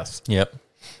Roadhouse. Yep.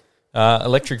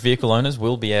 Electric vehicle owners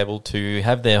will be able to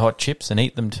have their hot chips and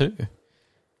eat them too.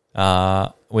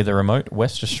 With a remote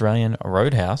West Australian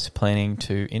Roadhouse planning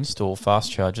to install fast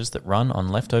chargers that run on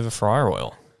leftover fryer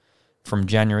oil. From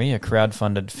January, a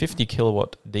crowd-funded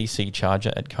 50-kilowatt DC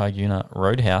charger at Kaiguna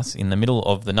Roadhouse in the middle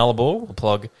of the Nullarbor will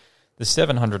plug the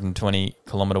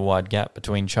 720-kilometre-wide gap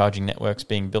between charging networks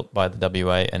being built by the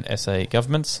WA and SA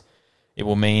governments. It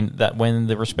will mean that when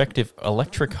the respective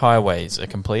electric highways are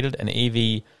completed, an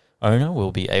EV owner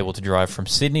will be able to drive from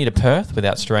Sydney to Perth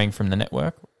without straying from the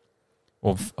network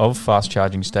of fast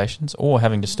charging stations or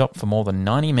having to stop for more than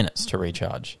 90 minutes to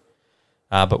recharge.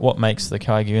 But what makes the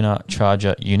Kaiguna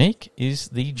charger unique is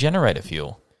the generator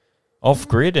fuel.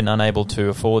 Off-grid and unable to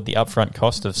afford the upfront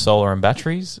cost of solar and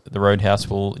batteries, the Roadhouse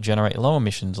will generate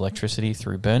low-emissions electricity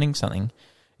through burning something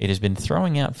it has been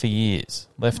throwing out for years,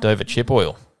 leftover chip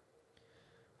oil.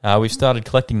 We've started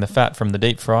collecting the fat from the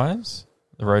deep fryers,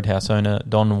 the Roadhouse owner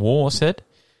Don War said.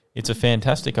 It's a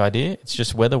fantastic idea, it's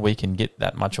just whether we can get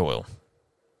that much oil.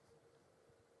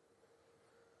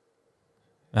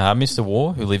 Mr.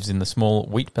 War, who lives in the small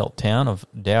wheatbelt town of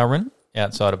Dowrin,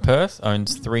 outside of Perth,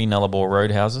 owns 3 Nullarbor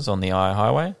roadhouses on the Eyre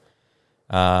Highway.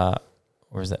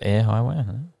 Or is that Air Highway? I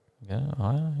don't know.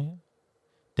 Eyre, yeah.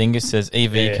 Dingus says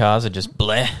EV cars are just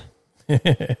bleh.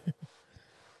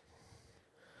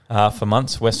 For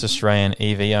months, West Australian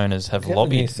EV owners have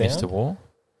lobbied Mr. War.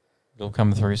 It'll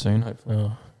come through soon, hopefully.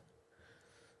 Oh.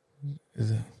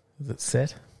 There's Is it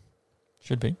set?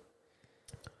 Should be.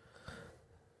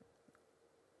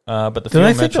 But the Do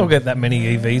they fuel think they'll merchant- get that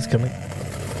many EVs coming?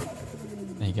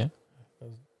 There you go.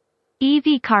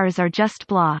 EV cars are just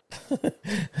blah.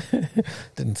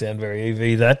 Didn't sound very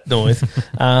EV, that noise.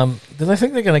 Do they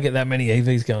think they're going to get that many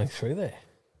EVs going through there?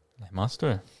 They must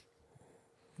do.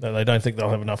 No, they don't think they'll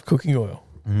have enough cooking oil.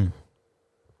 Mm.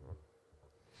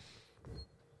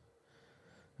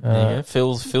 There you go.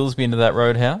 Phil's been to that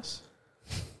roadhouse.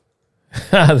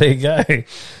 There you go.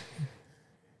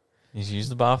 He's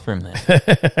used the bathroom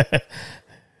there.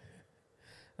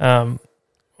 Well,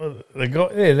 the guy,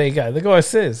 yeah, there you go. The guy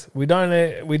says we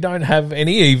don't have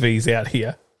any EVs out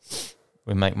here.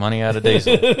 We make money out of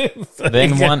diesel. So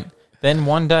then you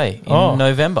one day in Oh.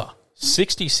 November,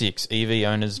 66 EV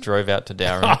owners drove out to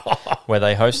Dowry, where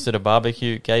they hosted a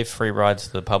barbecue, gave free rides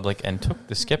to the public, and took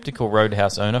the skeptical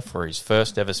roadhouse owner for his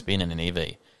first ever spin in an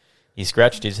EV. He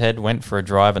scratched his head, went for a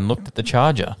drive, and looked at the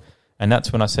charger. And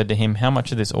that's when I said to him, "How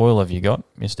much of this oil have you got?"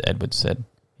 Mr. Edwards said.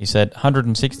 He said,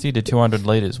 160 to 200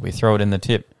 litres. We throw it in the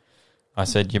tip. I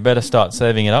said, "You better start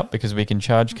saving it up because we can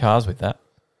charge cars with that."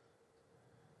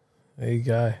 There you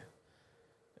go.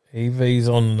 EVs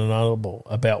on the notable,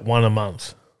 about one a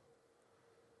month.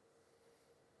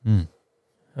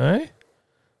 Eh?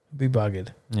 Be buggered.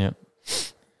 Yep.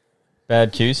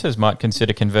 Bad Q says might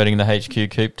consider converting the HQ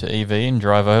coupe to EV and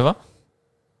drive over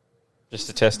just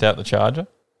to test out the charger.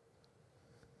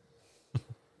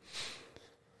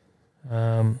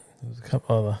 There was a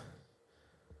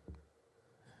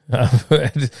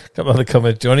couple other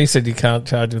comments. Johnny said you can't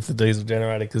charge with the diesel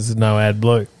generator because there's no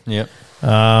AdBlue. Yep.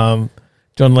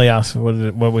 John Lee asked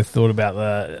what we thought about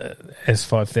the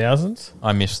S5000s.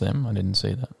 I missed them. I didn't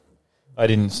see that. I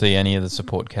didn't see any of the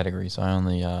support categories. I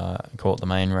only caught the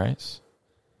main race.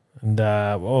 And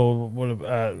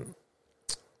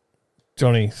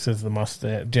Johnny says the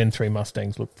Mustang Gen 3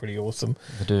 Mustangs look pretty awesome.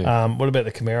 They do. What about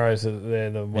the Camaros?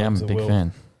 They're the ones Yeah, I'm a that big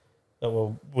fan.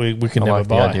 we can I never like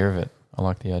buy. the idea of it. I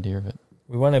like the idea of it.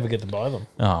 We won't ever get to buy them.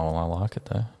 Oh, well, I like it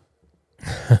though.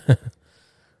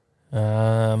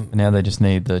 Now they just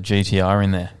need the GTR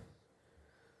in there.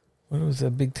 What was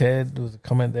that, Big Ted? There was a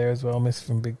comment there as well, missed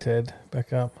from Big Ted.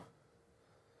 Back up.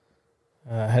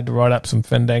 Had to wire up some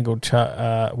Fandangle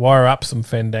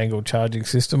charging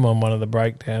system on one of the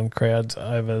breakdown crowds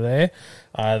over there.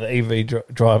 The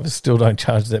EV drivers still don't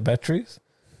charge their batteries.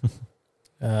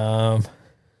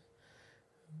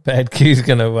 Bad Q's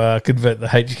going to convert the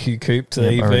HQ coupe to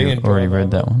EV. Already and read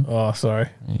drive that over. one. Oh, sorry.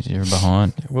 You're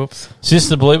behind. Whoops.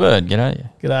 Sister Bluebird, g'day.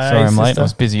 G'day, Sorry I'm late. sister. I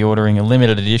was busy ordering a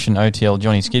limited edition OTL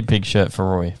Johnny Skid Pig shirt for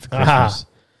Roy for Christmas. Aha.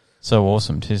 So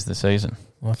awesome. 'Tis the season.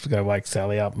 I'll have to go wake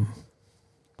Sally up. And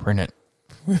Print it.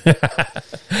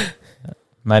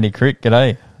 Matty Crick,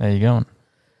 g'day. How you going?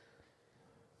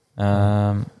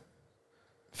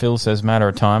 Phil says matter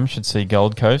of time should see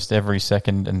Gold Coast. Every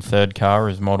second and third car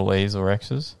is Model E's or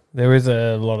X's. there is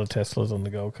a lot of Teslas on the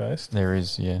Gold Coast. There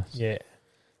is, yeah. Yeah.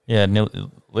 Yeah,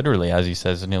 literally, as he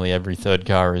says, nearly every third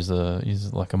car is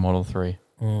like a Model 3.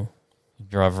 Mm. You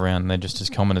drive around, and they're just as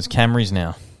common as Camrys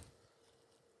now.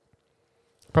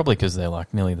 Probably because they're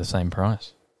like nearly the same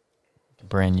price.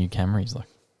 Brand new Camrys, like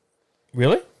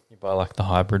Really? you buy like the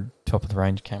hybrid top of the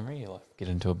range Camry, you like get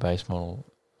into a base Model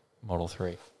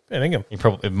 3. Birmingham.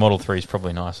 Model 3 is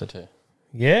probably nicer too.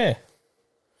 Yeah.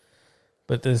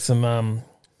 But there's some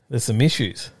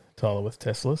issues, Tyler, with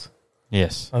Teslas.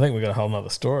 Yes, I think we've got a whole nother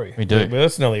story. We do. But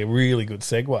that's nearly a really good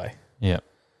segue. yeah,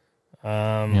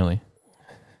 Um, nearly.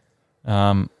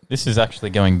 This is actually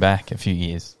going back a few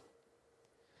years.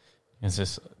 Is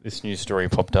this news story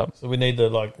popped up? So we need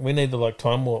the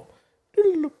time warp.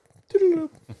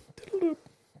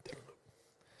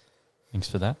 Thanks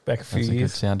for that. Back a few That's a good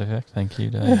years. sound effect. Thank you,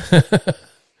 Dave.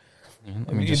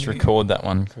 Let me just record that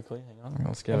one quickly. Hang on.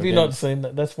 Let's go Have you again. not seen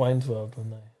that? That's Wayne's World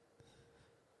when they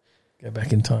go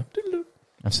back in time.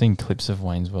 I've seen clips of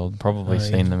Wayne's World. Probably Oh,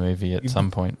 seen you- the movie at you've-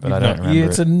 some point, but You've I don't not- remember yeah,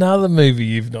 it's it. another movie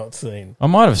you've not seen. I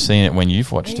might have seen it when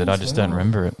you've watched it. I just don't Wayne's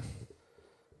remember it.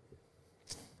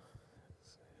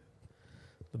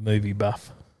 The movie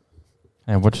buff.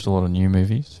 I watched a lot of new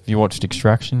movies. Have you watched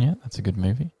Extraction yet? That's a good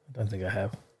movie. I don't think I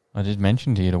have. I did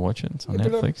mention to you to watch it. It's on Yeah,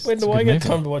 but, Netflix. when It's a do I good get movie.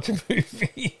 time to watch a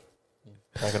movie?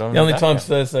 Crack it on The only in time's background.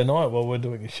 Thursday night while we're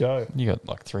doing a show. You got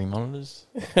like 3 monitors.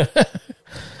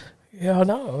 Yeah, I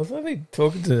know. I was only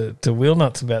talking to Wheel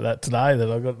Nuts about that today, that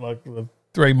I got like the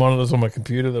 3 monitors on my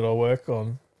computer that I work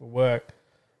on for work.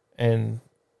 And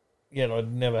yet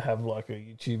I'd never have like a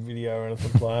YouTube video or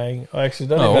anything playing. I actually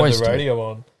don't I even always have the do. radio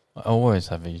on. I always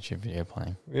have a YouTube video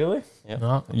playing. Really? Yep.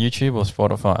 No, YouTube or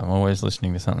Spotify. I'm always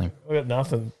listening to something. I got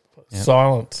nothing. Yep.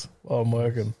 Silence while I'm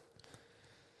working.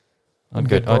 I'd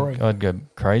Get go. boring. I'd go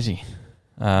crazy.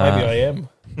 Maybe I am.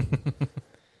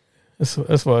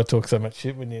 That's why I talk so much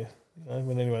shit when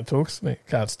when anyone talks to me.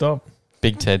 Can't stop.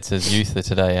 Big Ted says youth are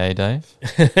today, Dave?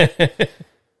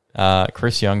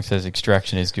 Chris Young says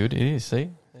Extraction is good. It is. See,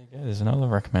 there you go. There's another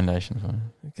recommendation for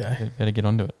you. Okay. Better get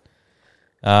onto it.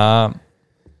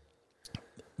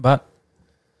 But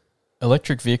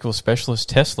electric vehicle specialist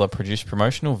Tesla produced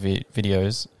promotional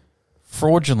videos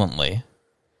fraudulently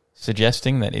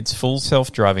suggesting that its full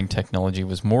self-driving technology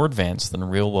was more advanced than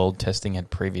real-world testing had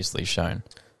previously shown.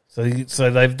 So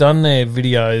they've done their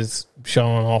videos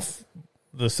showing off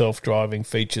the self-driving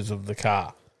features of the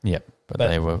car. Yep, but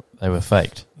they were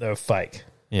faked. They were fake.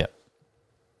 Yep.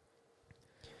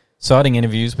 Citing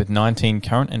interviews with 19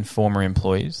 current and former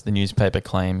employees, the newspaper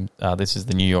claimed, this is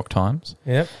the New York Times,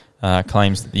 Yep.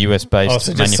 Claims that the US-based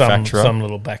So just manufacturer... some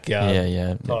little backyard.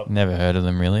 Yeah. Type. Never heard of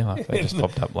them, really. Like, they just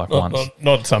popped up once.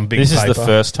 Not some big This paper. is the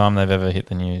first time they've ever hit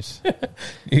the news.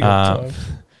 New York Times.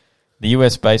 The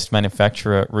US-based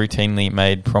manufacturer routinely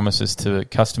made promises to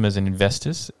customers and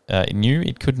investors it knew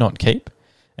it could not keep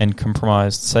and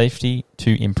compromised safety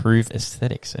to improve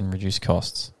aesthetics and reduce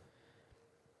costs.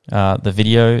 The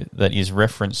video that is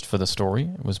referenced for the story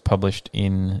was published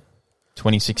in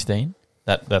 2016.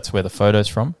 That's where the photo's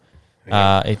from.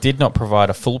 It did not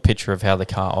provide a full picture of how the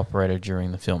car operated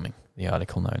during the filming, the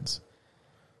article notes.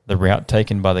 The route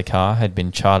taken by the car had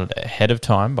been charted ahead of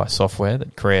time by software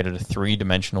that created a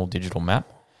three-dimensional digital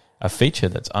map, a feature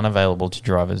that's unavailable to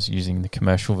drivers using the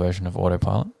commercial version of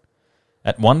Autopilot.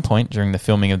 At one point during the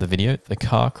filming of the video, the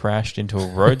car crashed into a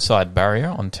roadside barrier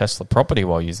on Tesla property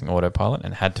while using Autopilot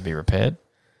and had to be repaired.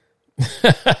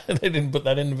 They didn't put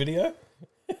that in the video?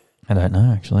 I don't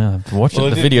know, actually. I have to watch it. The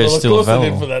Well, video's still of course available. they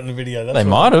didn't put that in the video. They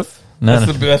might have. No,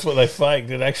 That's what they faked.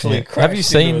 It actually crashed Have you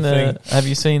seen into a thing. Have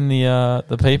you seen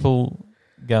the people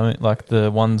going, like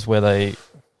the ones where they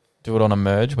do it on a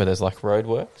merge where there's like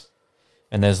roadworks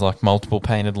and there's like multiple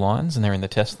painted lines and they're in the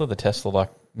Tesla. The Tesla like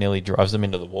nearly drives them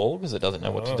into the wall because it doesn't know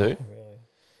what to do. Really?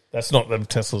 That's not the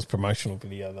Tesla's promotional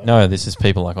video, though. No, this is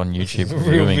people like on YouTube This is a real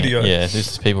reviewing video. it. Yeah, this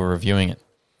is people reviewing it.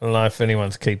 I don't know if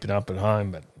anyone's keeping up at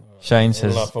home, but Shane I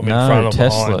says, don't know if I'm in front no, or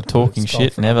Tesla, behind, but talking it's time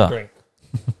shit, for another never. drink.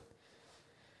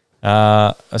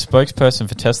 A spokesperson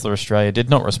for Tesla Australia did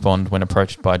not respond when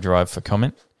approached by Drive for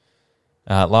comment.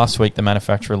 Last week, the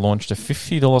manufacturer launched a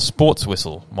 $50 sports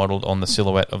whistle modelled on the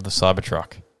silhouette of the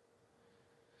Cybertruck.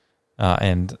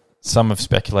 And some have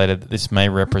speculated that this may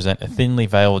represent a thinly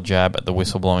veiled jab at the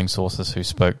whistleblowing sources who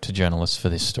spoke to journalists for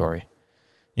this story.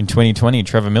 In 2020,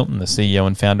 Trevor Milton, the CEO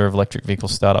and founder of electric vehicle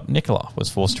startup Nikola, was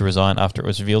forced to resign after it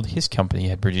was revealed his company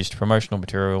had produced promotional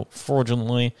material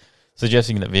fraudulently,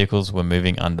 suggesting that vehicles were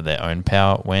moving under their own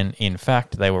power when, in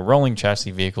fact, they were rolling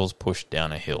chassis vehicles pushed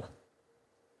down a hill.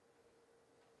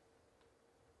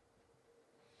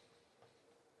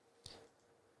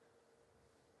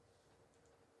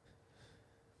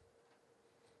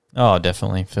 Oh,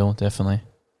 definitely, Phil, definitely.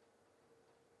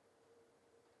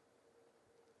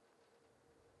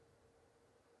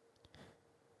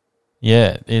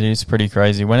 Yeah, it is pretty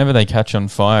crazy. Whenever they catch on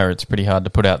fire, it's pretty hard to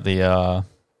put out the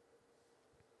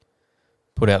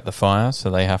fire, so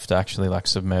they have to actually like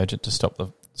submerge it to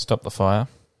stop the fire.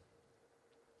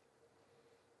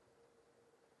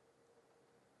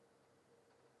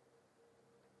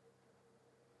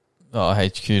 Oh,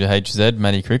 HQ to HZ,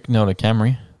 Matty Crick, not a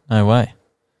Camry. No way.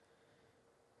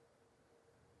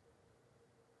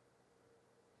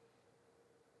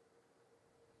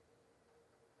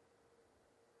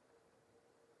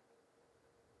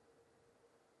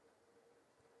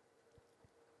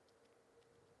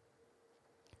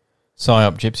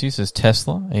 Psyop Gypsy says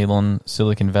Tesla, Elon,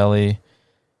 Silicon Valley,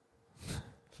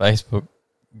 Facebook,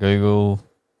 Google,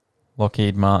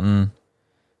 Lockheed Martin,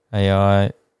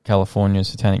 AI, California,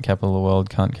 satanic capital of the world,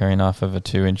 can't carry enough over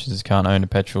 2 inches, can't own a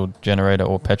petrol generator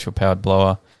or petrol-powered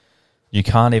blower. You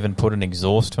can't even put an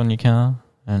exhaust on your car.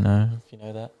 I don't know if you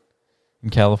know that.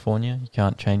 In California, you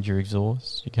can't change your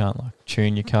exhaust. You can't like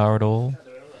tune your car at all.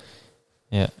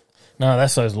 Yeah. No,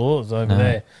 that's those laws over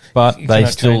there. But You they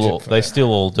cannot change it for that. still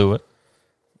all do it.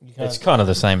 You can't- It's kind of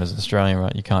the same as Australia,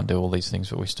 right? You can't do all these things,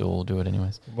 but we still all do it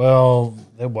anyways. Well,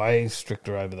 they're way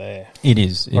stricter over there. It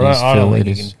is. It I don't, is, I don't Phil. think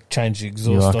It you is. can change the You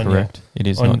exhaust are on correct. It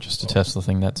is on- not just a Tesla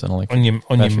thing. That's an electric. your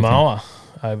battery thing. mower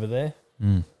over there.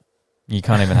 Mm. You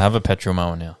can't even have a petrol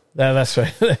mower now. No, that's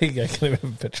right. There you go. Can have a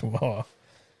petrol mower.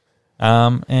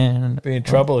 And Be in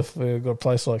trouble if we've got a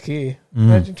place like here. Mm.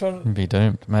 Imagine trying to. you'd be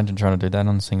doomed. Imagine trying to do that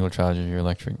on a single charge of your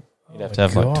electric. You'd have Oh to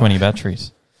have my like God. 20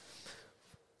 batteries.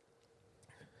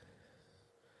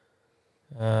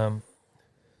 There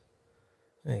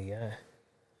you go.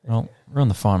 Well, we're on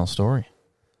the final story.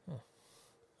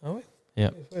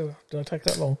 Yep. Did I take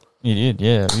that long? You did,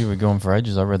 yeah. You were gone for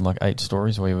ages. I read like 8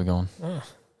 stories while you were gone. Oh.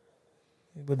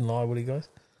 He wouldn't lie, would he, guys?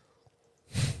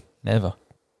 Never.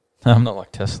 I'm not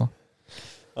like Tesla.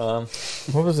 What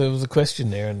was it? There was a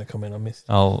question there in the comment I missed.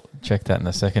 I'll check that in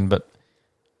a second, but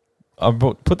I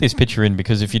put this picture in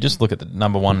because if you just look at the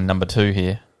number 1 and number 2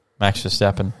 here, Max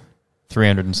Verstappen,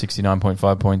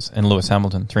 369.5 points, and Lewis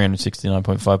Hamilton,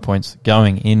 369.5 points,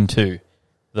 going into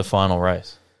the final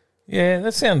race. Yeah,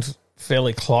 that sounds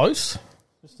fairly close.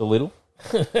 Just a little.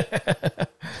 That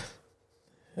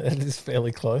is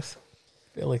fairly close.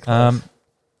 Fairly close.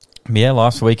 Yeah,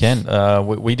 last weekend.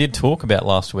 We did talk about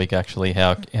last week, actually,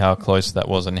 how close that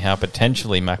was and how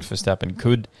potentially Max Verstappen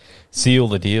could seal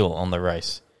the deal on the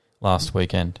race last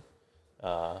weekend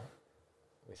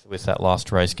with that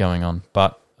last race going on.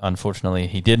 But unfortunately,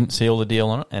 he didn't seal the deal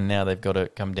on it, and now they've got to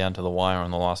come down to the wire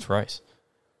on the last race.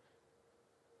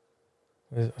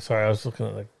 Sorry, I was looking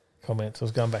at the comments. I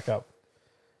was going back up.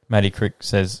 Matty Crick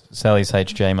says, Sally's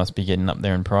HJ must be getting up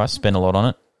there in price. Spent a lot on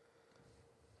it.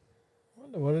 I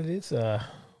wonder what it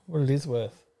is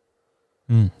worth.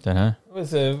 Don't know. It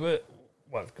was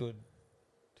good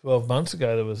 12 months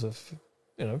ago. There was a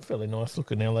fairly nice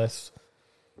looking LS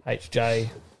HJ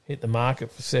hit the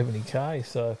market for 70k.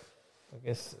 So I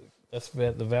guess that's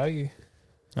about the value.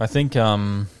 I think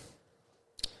I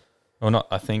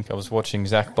was watching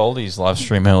Zach Baldy's live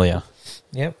stream earlier.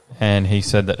 Yep. And he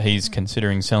said that he's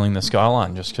considering selling the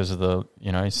Skyline just because of the,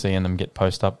 seeing them get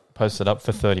posted up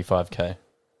for 35k.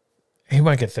 He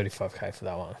won't get 35k for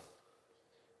that one.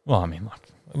 Well, I mean,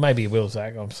 maybe he will,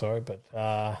 Zach. I'm sorry, but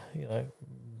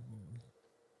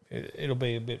it'll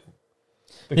be a bit.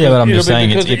 Yeah, but I'm just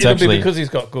saying it's actually because he's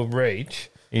got good reach.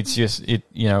 It's just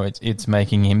it's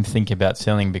making him think about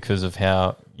selling because of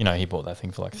how he bought that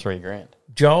thing for like $3,000.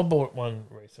 Joel bought one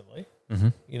recently. Mm-hmm.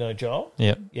 You know Joel?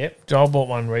 Yep. Joel bought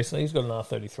one recently. He's got an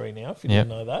R33 now, if you didn't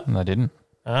know that. I didn't.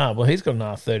 Well, he's got an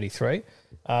R33.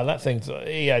 That thing's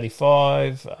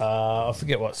E85. I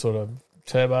forget what sort of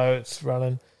turbo it's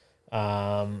running.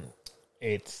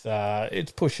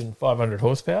 It's pushing 500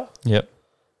 horsepower. Yep.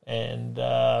 And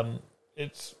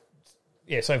it's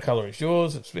same colour as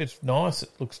yours. It's nice.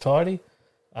 It looks tidy.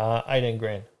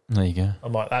 $18,000. There you go.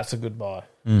 I'm like, that's a good buy.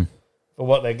 Mm. For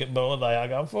what they are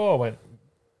going for, I went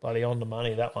bloody on the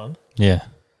money, that one. Yeah.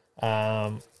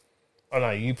 I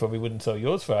know you probably wouldn't sell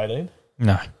yours for 18.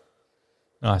 No,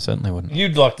 I certainly wouldn't.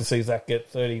 You'd like to see Zach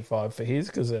get 35 for his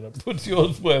because then it puts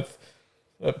yours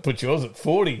at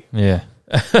 40. Yeah.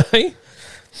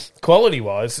 Quality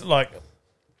wise, like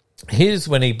his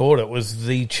when he bought it was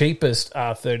the cheapest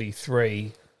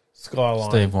R33 Skyline.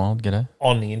 Steve Wild, g'day.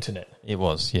 On the internet. It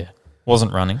was, yeah.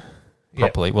 Wasn't running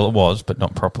properly. Yep. Well, it was, but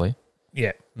not properly.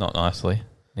 Yeah. Not nicely.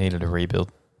 Needed a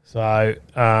rebuild. So,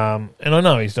 and I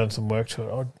know he's done some work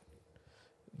to it.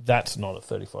 That's not a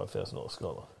 $35,000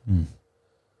 Skyline. Mm.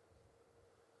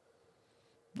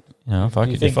 If I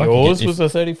do you could, think yours was a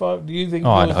 35? Do you think?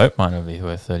 I'd hope mine would be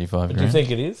worth 35. Do you think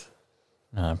it is?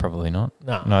 No, probably not.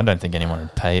 No, I don't think anyone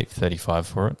would pay 35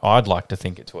 for it. I'd like to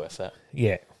think it's worth that.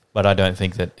 Yeah, but I don't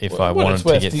think that if I wanted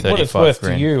to get 35 what it's worth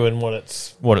to you and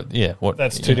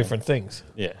that's two different things.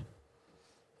 Yeah.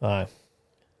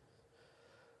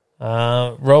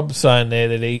 Rob's saying there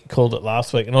that he called it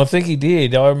last week, and I think he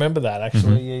did. I remember that,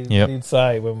 actually. Mm-hmm. He did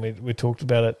say when we talked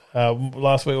about it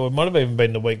last week, or it might have even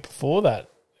been the week before that.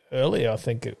 Earlier, I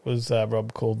think it was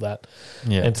Rob called that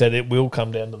and said it will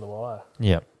come down to the wire.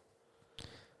 Yeah.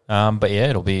 But yeah,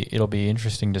 it'll be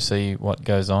interesting to see what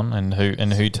goes on and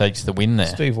who takes the win there.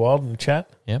 Steve Wild in the chat.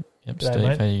 Yep. G'day, Steve,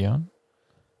 mate. how you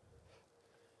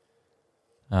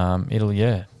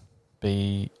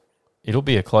going? It'll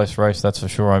be a close race, that's for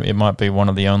sure. It might be one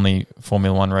of the only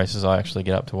Formula One races I actually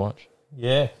get up to watch.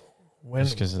 Yeah.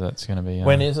 Just because that's going to be...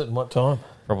 when is it and what time?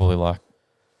 Probably like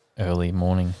early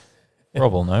morning.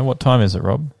 Rob will know. What time is it,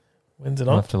 Rob? When's it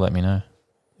You'll on? have to let me know.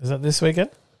 Is that this weekend?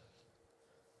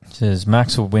 It says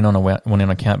Max will win on a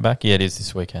countback. Yeah, it is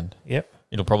this weekend. Yep.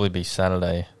 It'll probably be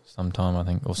Saturday sometime, I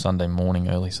think, or Sunday morning,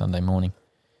 early Sunday morning.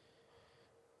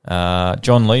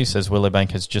 John Lee says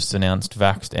Willowbank has just announced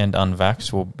vaxxed and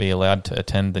unvaxxed will be allowed to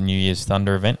attend the New Year's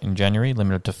Thunder event in January,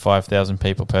 limited to 5,000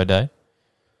 people per day.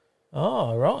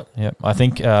 Oh, right. Yep. I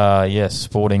think,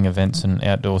 sporting events and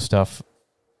outdoor stuff,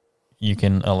 you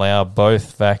can allow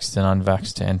both vaxxed and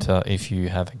unvaxxed to enter if you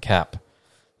have a cap.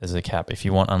 There's a cap. If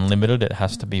you want unlimited, it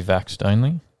has to be vaxxed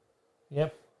only.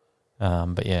 Yep.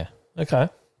 But yeah. Okay.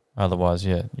 Otherwise,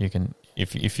 yeah, you can.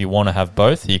 If you want to have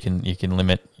both, you can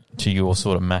limit to your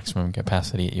sort of maximum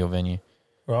capacity at your venue.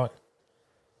 Right.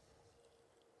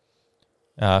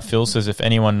 Phil says if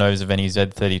anyone knows of any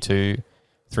Z32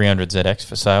 300ZX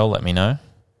for sale, let me know.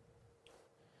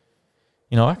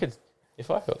 You know, I could if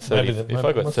I got 30, if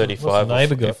I got 35, what's the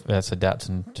neighbour got? if that's a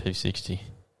Datsun 260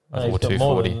 No, or he's got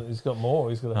more. 240. He's got more.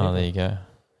 He's got. Oh, there you go.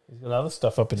 He's got other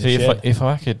stuff up in See, the shed. if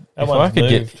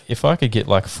I could get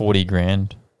like 40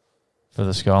 grand for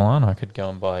the Skyline, I could go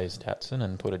and buy his Datsun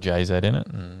and put a JZ in it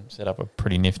and set up a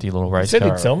pretty nifty little He race said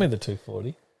car. he'd sell me the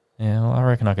 240. Yeah, well, I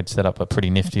reckon I could set up a pretty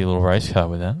nifty little race car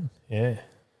with that. Yeah.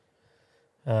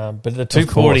 But the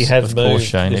 240 has moved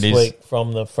Shane, this it is. week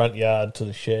from the front yard to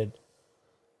the shed.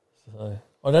 So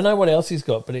I don't know what else he's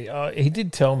got, but he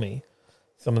did tell me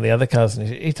some of the other cars.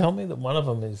 He told me that one of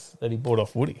them is that he bought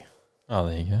off Woody. Oh,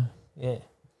 there you go. Yeah.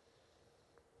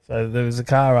 So there was a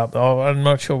car up. Oh, I'm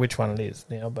not sure which one it is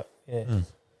now, but yeah.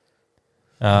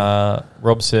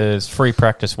 Rob says free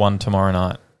practice 1 tomorrow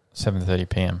night, 7:30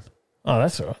 p.m. Oh,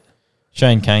 that's all right.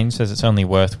 Shane Kane says it's only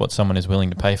worth what someone is willing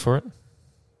to pay for it.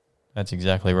 That's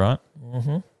exactly right.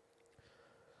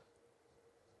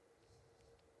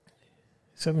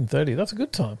 7:30. That's a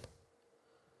good time.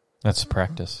 That's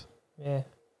practice. Yeah.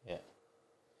 Yeah.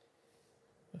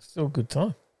 That's still a good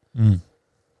time.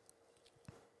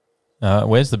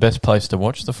 Where's the best place to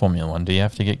watch the Formula One? Do you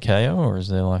have to get KO, or is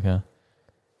there like a?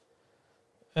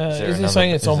 Is he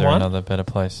saying it's on one? Another better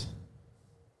place?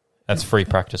 That's free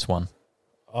practice 1.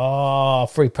 Oh,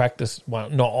 free practice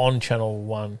one, not on channel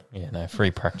 1. Yeah, no,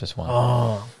 free practice 1.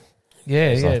 Oh,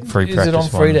 yeah, It's yeah. like free Is practice it on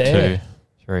free 1, to air? 2,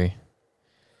 3.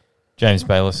 James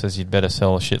Baylor says you'd better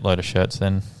sell a shitload of shirts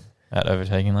then at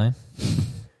Overtaking Lane.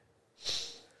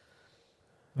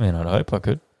 I mean, I'd hope I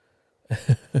could.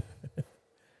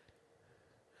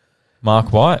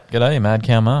 Mark White. G'day, Mad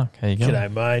Cow Mark. How you going?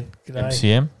 G'day, mate. G'day.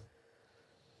 MCM.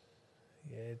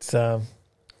 Yeah, it's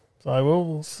so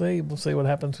we'll see. We'll see what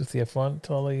happens with the F1.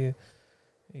 Tyler, you're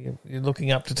looking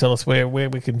up to tell us where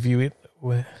we can view it.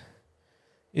 Where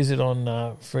is it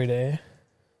on free to air?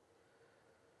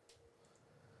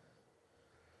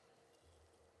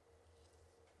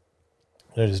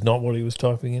 That is not what he was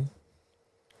typing in.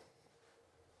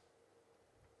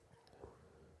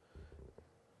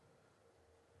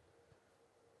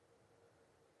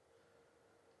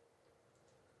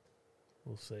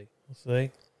 We'll see.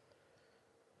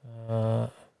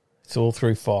 It's all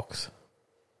through Fox.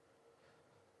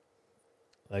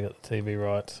 They got the TV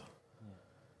rights.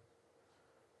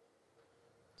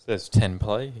 Says 10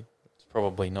 play. It's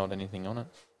probably not anything on it.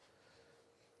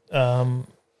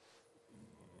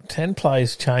 10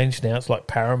 play's changed now. It's like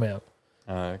Paramount.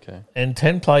 Oh, okay. And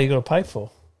 10 play you got to pay for.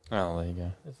 Oh, there you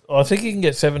go. I think you can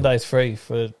get 7 days free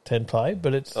for 10 play,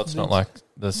 but it's... That's not like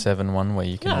the 7 one where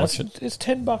you can watch it. It's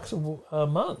 $10 a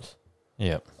month.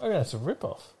 Yep. I reckon that's a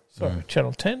rip-off. Sorry,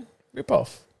 Channel 10,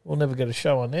 rip-off. We'll never get a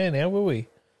show on there now, will we?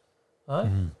 Huh?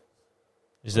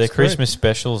 Is there Christmas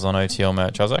specials on OTL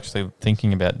merch? I was actually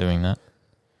thinking about doing that,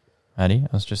 Addy.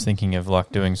 I was just thinking of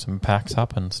like doing some packs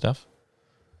up and stuff.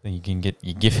 Then you can get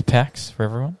your gift packs for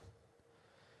everyone.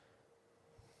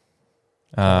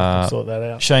 Sort that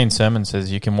out. Shane Sermon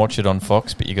says you can watch it on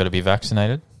Fox, but you got to be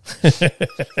vaccinated.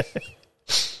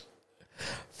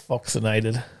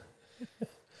 Foxinated.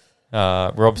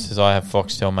 Rob says I have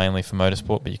Foxtel mainly for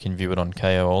motorsport, but you can view it on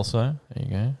KO also. There you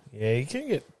go. Yeah, you can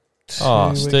get 2 Oh,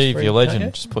 weeks Steve, free, you're a legend. can't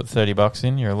you? Just put $30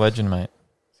 in. You're a legend, mate.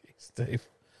 Steve.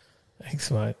 Thanks,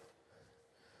 mate.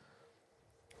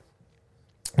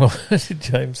 What did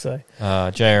James say?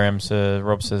 JRM,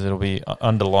 Rob says it'll be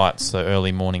under lights, so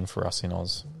early morning for us in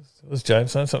Oz. Was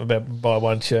James saying something about buy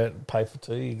one shirt and pay for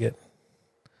 2? You get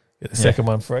the second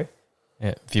one free.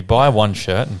 Yeah, if you buy one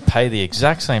shirt and pay the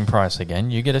exact same price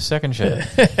again, you get a second shirt.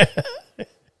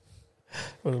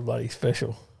 What a bloody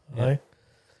special. Yeah. Eh?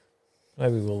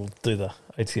 Maybe we'll do the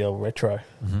ATL retro.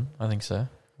 I think so.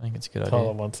 I think it's a good Tyler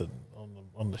idea. wants it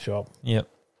on the shop. Yep.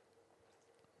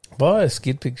 Buy a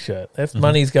Skid Pig shirt. That's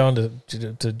money's going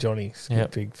to Johnny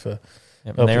Skid Pig for.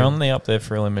 Yep. And they're only up there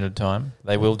for a limited time.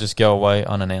 They will just go away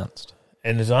unannounced.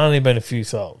 And there's only been a few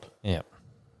sold. Yep.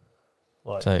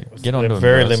 Like, So get on to they're them,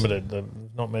 very guys.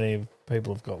 limited. Not many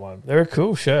people have got one. They're a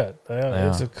cool shirt.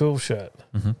 It's a cool shirt.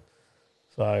 Mm-hmm.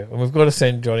 So, and we've got to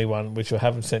send Johnny one, which I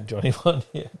haven't sent Johnny one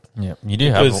yet. Yep. You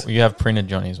do Because- you have printed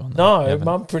Johnny's one. No, You haven't?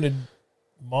 Mum printed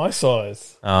my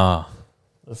size. Ah,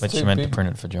 That's but too she meant big. to print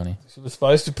it for Johnny. She was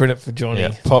supposed to print it for Johnny.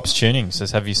 Yeah. Pops Tuning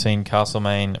says, have you seen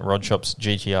Castlemaine Rod Shop's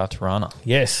GTR Tirana?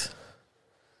 Yes.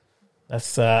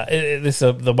 That's this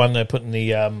is the one they're putting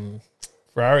the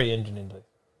Ferrari engine into.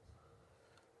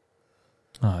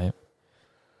 Oh, yep.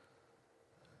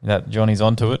 That Johnny's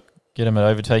onto it. Get him at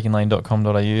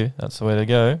overtakinglane.com.au. That's the way to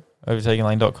go.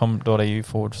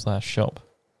 overtakinglane.com.au/shop.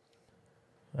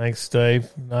 Thanks, Steve.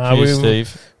 Cheers,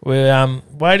 Steve. We're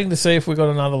waiting to see if we got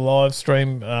another live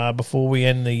stream before we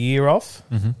end the year off.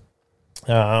 Mm-hmm.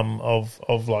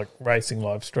 of like racing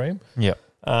live stream. Yep.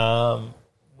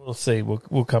 We'll see.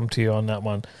 We'll come to you on that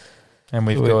one. And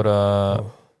we've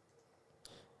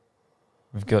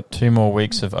got 2 more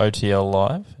weeks of OTL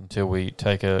live until we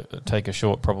take a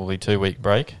short, probably 2-week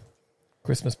break.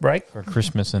 Christmas break. For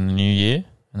Christmas and the New Year,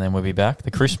 and then we'll be back.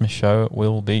 The Christmas show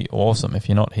will be awesome. If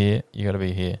you're not here, you got to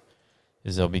be here,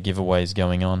 because there'll be giveaways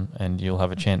going on, and you'll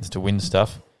have a chance to win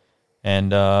stuff.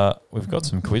 And we've got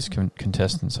some quiz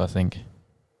contestants, I think,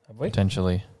 Have we?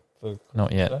 potentially.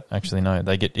 Not yet, show? actually. No,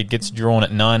 it gets drawn at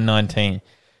 9:19.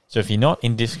 So if you're not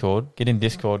in Discord, get in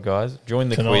Discord, guys. Join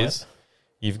the Tonight. quiz.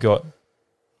 You've got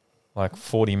like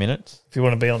 40 minutes. If you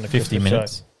want to be on the 50 Christmas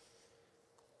minutes.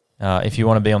 If you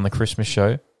want to be on the Christmas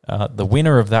show, the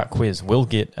winner of that quiz will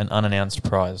get an unannounced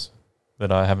prize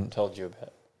that I haven't told you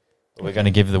about. But we're going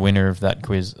to give the winner of that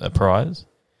quiz a prize,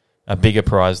 a bigger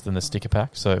prize than the sticker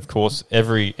pack. So, of course,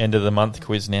 every end of the month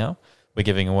quiz now, we're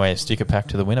giving away a sticker pack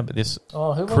to the winner. But this who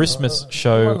won Christmas who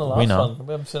show won the last winner, one?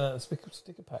 We haven't sent out a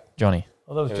sticker pack. Johnny,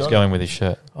 Oh, that was he Johnny. was going with his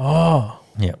shirt. Oh,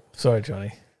 Yep. sorry,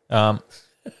 Johnny. My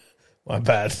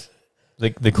bad.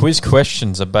 The quiz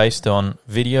questions are based on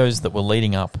videos that were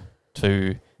leading up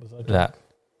to Was I that.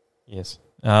 Yes.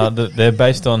 They're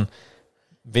based on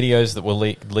videos that were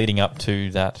leading up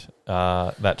to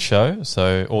that show.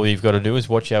 So all you've got to do is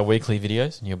watch our weekly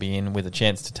videos, and you'll be in with a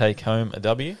chance to take home a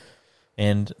W.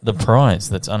 And the prize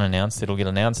that's unannounced, it'll get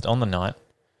announced on the night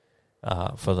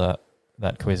for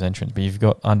that quiz entrance. But you've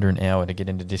got under an hour to get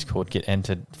into Discord, get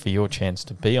entered for your chance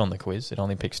to be on the quiz. It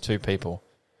only picks 2 people,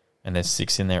 and there's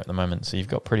 6 in there at the moment. So you've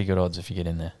got pretty good odds if you get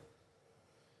in there.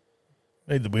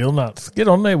 Need the wheel nuts. Get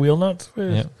on there, wheel nuts.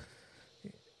 Yep.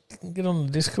 Get on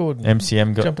the Discord. And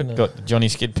MCM jump in there. got the Johnny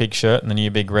Skid Pig shirt and the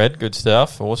new Big Red. Good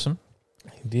stuff. Awesome.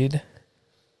 He did.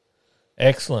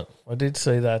 Excellent. I did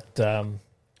see that. I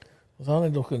was only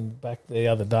looking back the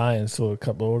other day and saw a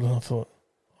couple of orders, and I thought,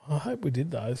 I hope we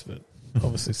did those, but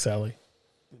obviously Sally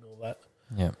did all that.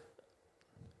 Yeah.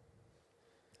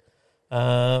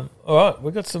 All right,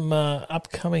 we've got some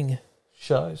upcoming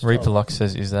shows. Reaper Lux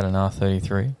says, is that an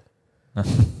R33?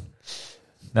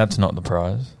 That's not the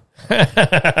prize. You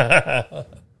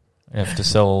have to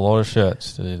sell a lot of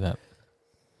shirts to do that.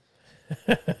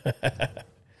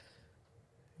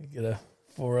 You get a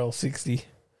 4L60.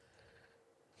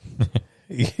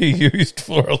 Used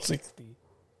 4L60.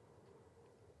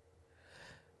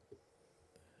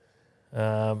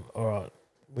 All right.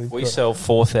 We sell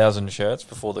 4,000 shirts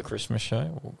before the Christmas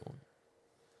show.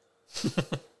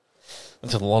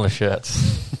 That's a lot of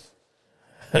shirts.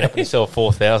 If we sell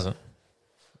 4,000,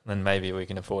 then maybe we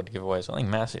can afford to give away something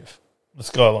massive. the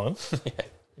Skyline. Yeah.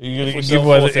 You're If going we to sell give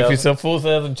away 4,000 if you sell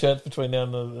 4,000 shirts between now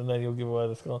and then, you'll give away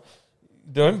the Skyline.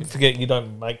 Don't forget, you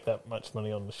don't make that much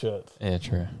money on the shirts. Yeah,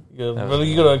 true. You got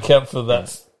to account for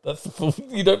that. That's the full.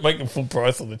 You don't make the full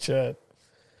price on the shirt.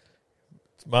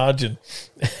 It's margin.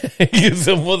 You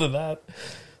sell more than that.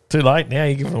 Too late now.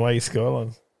 You're giving away your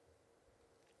Skyline.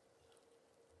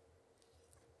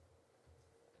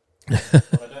 I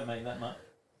don't make that much.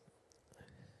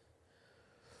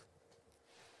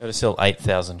 Got to sell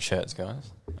 8,000 shirts,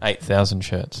 guys. 8,000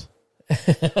 shirts.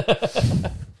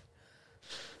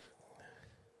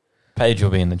 Paige will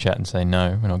be in the chat and say,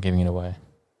 no, we're not giving it away.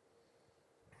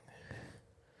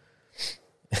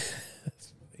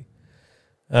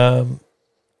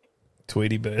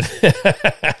 Tweety bird.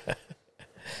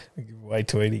 We give away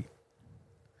Tweety.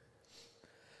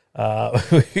 Sorry.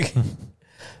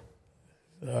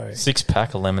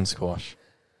 6-pack of lemon squash.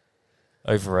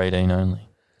 Over 18 only.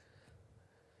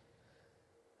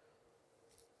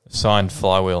 Signed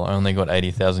Flywheel only got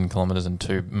 80,000 kilometres and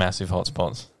 2 massive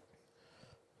hotspots.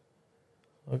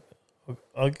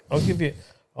 I'll give you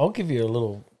a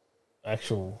little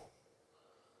actual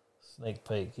sneak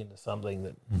peek into something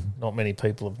that not many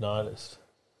people have noticed.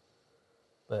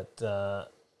 But for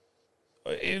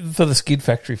the Skid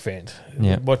Factory fans,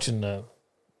 Yeah. watching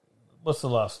what's the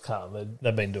last car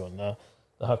they've been doing? The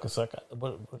Hakusuka.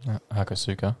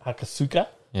 Hakosuka. Hakusuka?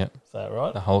 Yep. Is that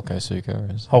right? The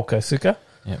Holkosuka is. Holkosuka.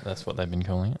 Yep, that's what they've been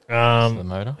calling it. That's the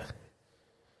motor.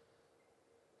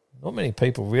 Not many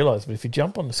people realise, but if you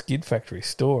jump on the Skid Factory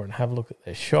store and have a look at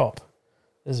their shop,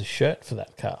 there's a shirt for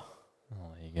that car Oh,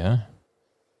 there you go.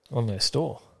 on their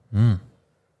store. Mm.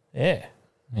 Yeah.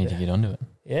 Need to get onto it.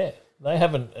 Yeah. They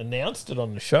haven't announced it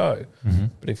on the show, Mm-hmm.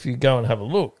 but if you go and have a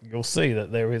look, you'll see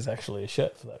that there is actually a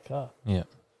shirt for that car. Yeah.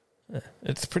 Yeah,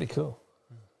 it's pretty cool.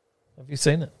 Have you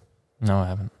seen it? No, I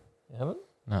haven't. You haven't?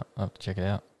 No, I'll have to check it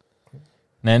out.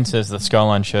 Nan says the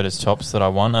Skyline shirt is tops that I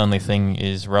won. Only thing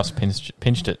is Russ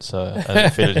pinched it, so it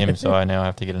fitted him, so I now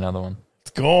have to get another one. It's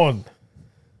gone.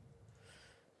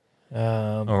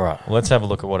 All right, well, let's have a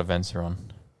look at what events are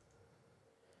on.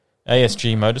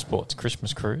 ASG Motorsports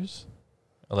Christmas Cruise,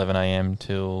 11 a.m.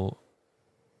 till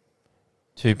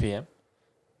 2 p.m.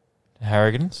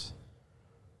 Harrigan's.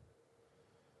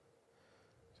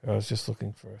 I was just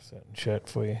looking for a certain shirt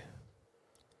for you.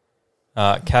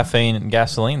 Caffeine and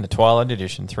Gasoline, the Twilight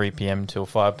Edition, 3 p.m. till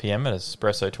 5 p.m. at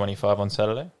Espresso 25 on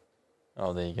Saturday.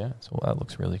 Oh, there you go. So that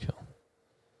looks really cool.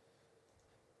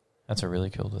 That's a really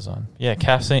cool design. Yeah,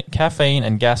 Caffeine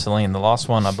and Gasoline. The last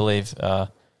one, I believe,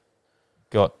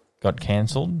 got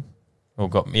cancelled,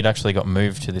 or it actually got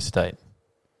moved to this date.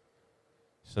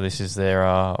 So this is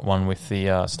their one with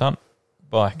the stunt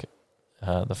bike,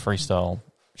 the freestyle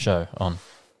show on.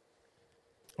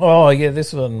 Oh, yeah,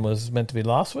 this one was meant to be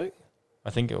last week? I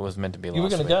think it was meant to be last week. You were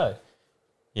going to go?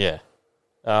 Yeah.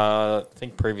 I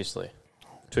think previously.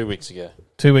 2 weeks ago.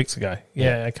 2 weeks ago.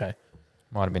 Yeah, okay.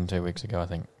 Might have been 2 weeks ago, I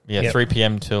think. Yeah, Yep. 3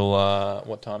 p.m. till,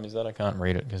 what time is that? I can't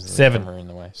read it because there's 7. a camera in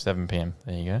the way. 7 p.m.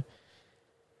 There you go.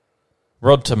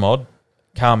 Rod to Mod,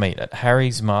 car meet at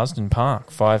Harry's Marsden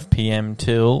Park, 5 p.m.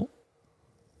 till...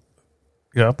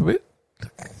 Go up a bit?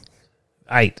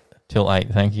 8. Till 8,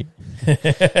 thank you.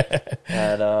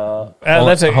 At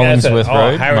Hollingsworth Hollingsworth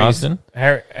Road, Marsden.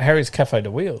 Harry's Cafe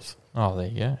de Wheels. Oh, there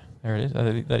you go. There it is.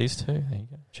 That is too. There you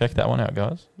go. Check that one out,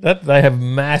 guys. They have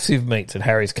massive meets at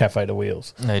Harry's Cafe de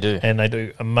Wheels. They do. And they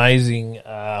do amazing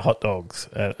hot dogs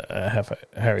at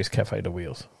Harry's Cafe de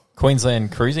Wheels.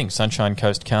 Queensland Cruising, Sunshine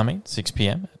Coast car meet, 6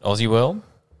 p.m. at Aussie World.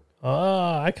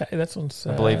 Oh, okay. That's on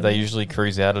I believe they usually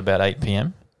cruise out at about 8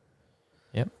 p.m.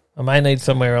 Yep. I may need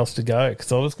somewhere else to go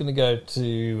because I was going to go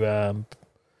to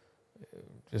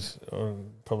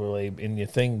probably in your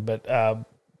thing, but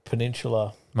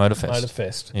Peninsula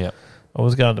Motorfest. Yeah. I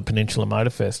was going to Peninsula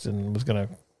Motorfest and was going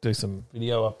to do some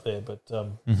video up there, but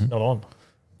not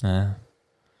on.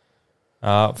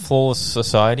 Flawless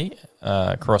Society,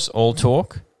 across All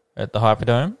Talk at the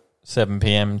Hyperdome, 7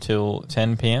 p.m. till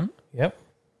 10 p.m. Yep.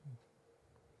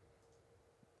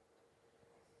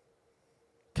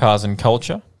 Cars and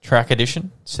Culture, Track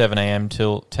Edition, 7 a.m.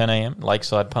 till 10 a.m.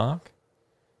 Lakeside Park.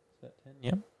 Is that 10?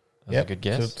 Yep. That's a good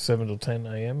guess. 7 till 10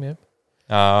 a.m., yep.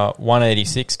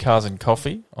 186 Cars and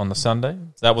Coffee on the Sunday.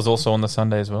 That was also on the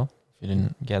Sunday as well, if you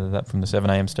didn't gather that from the 7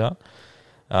 a.m. start.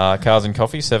 Cars and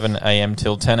Coffee, 7 a.m.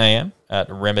 till 10 a.m. at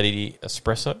Remedy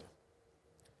Espresso.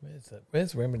 Where's that?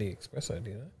 Where's Remedy Espresso, do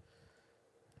you know?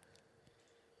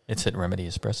 It's at Remedy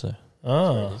Espresso.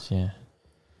 Oh. Yeah.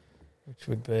 Which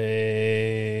would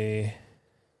be...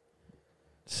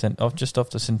 Just off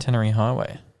the Centenary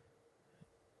Highway.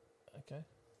 Okay.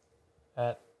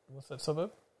 At, what's that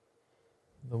suburb?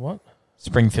 The what?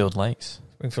 Springfield Lakes.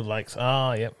 Springfield Lakes.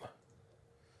 Ah, yep.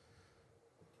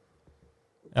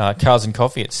 Cars and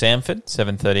Coffee at Samford,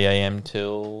 7:30 a.m.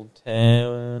 till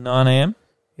 9 a.m.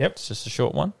 Yep. It's just a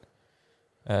short one.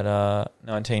 At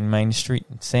 19 Main Street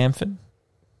in Samford.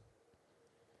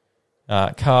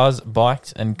 Cars,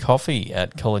 Bikes and Coffee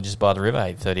at Colleges by the River,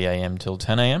 8:30 a.m. till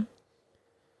 10 a.m.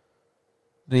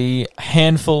 The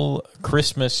Handful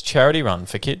Christmas Charity Run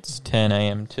for kids, 10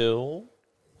 a.m. till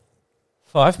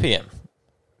 5 p.m.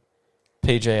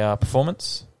 PJR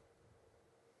Performance.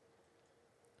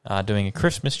 Doing a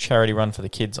Christmas charity run for the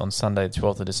kids on Sunday, the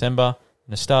 12th of December.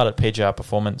 And a start at PJR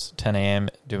Performance, 10 a.m.,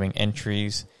 doing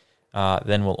entries.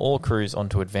 Then we'll all cruise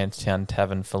onto Advanced Town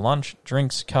Tavern for lunch,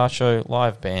 drinks, car show,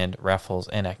 live band, raffles,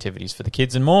 and activities for the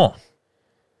kids and more.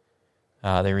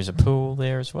 There is a pool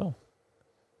there as well.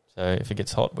 So if it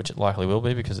gets hot, which it likely will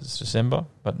be because it's December,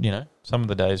 but, you know, some of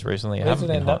the days recently haven't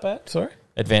been hot. Where's it end up at? Sorry?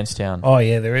 Advanced Town. Oh,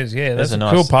 yeah, there is. Yeah, that's a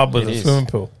cool pub with a swimming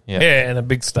pool. Yep. Yeah, and a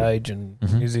big stage and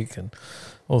music and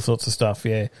all sorts of stuff,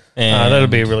 yeah. And that'll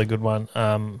be a really good one.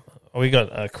 We got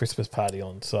a Christmas party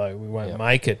on, so we won't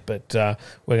make it, but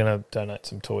we're going to donate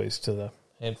some toys to the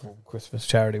Handful Christmas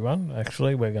charity run,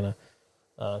 actually. We're going to,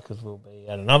 because we'll be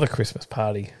at another Christmas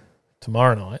party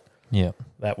tomorrow night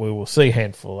that we will see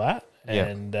Handful at,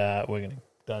 and we're going to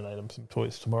donate them some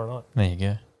toys tomorrow night. There you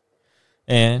go.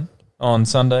 And on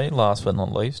Sunday, last but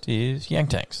not least, is Yang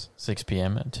Tanks, 6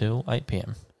 p.m. until 8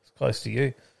 p.m. It's close to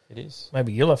you. It is.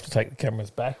 Maybe you'll have to take the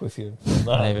cameras back with you.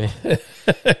 Maybe.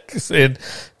 Because in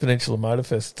Peninsula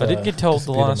Motorfest... I did get told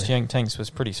the last Yang Tanks was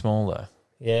pretty small, though.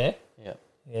 Yeah? Yeah.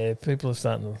 Yeah, people are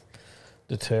starting to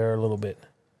deter a little bit.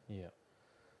 Yeah.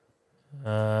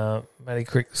 Matty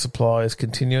Creek Supply is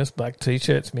continuous. Black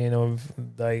T-shirts, man,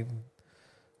 they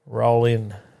roll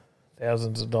in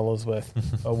thousands of dollars worth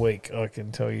a week, I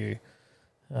can tell you.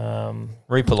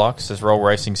 Reaper Lux says Roll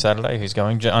Racing Saturday. Who's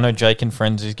going? I know Jake and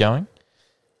Friends is going.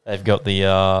 They've got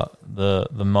the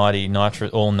mighty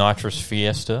nitrous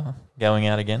Fiesta going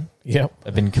out again. Yep.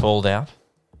 They've been called out.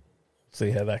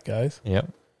 See how that goes.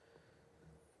 Yep.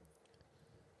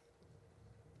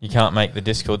 You can't make the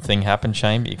Discord thing happen,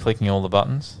 Shane, but you're clicking all the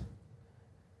buttons.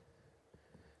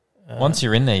 Once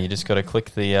you're in there, you just got to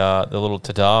click the little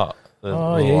ta-da.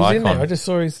 Oh, yeah, he's icon. in there. I just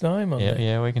saw his name on there.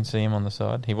 Yeah, we can see him on the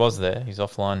side. He was there. He's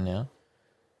offline now.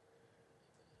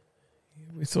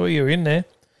 We saw you in there.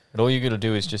 But all you got to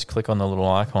do is just click on the little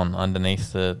icon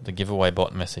underneath the giveaway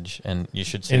bot message, and you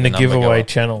should see In the number go giveaway up.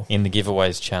 channel. In the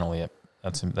giveaways channel, yep.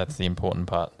 That's the important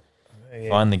part. Yeah.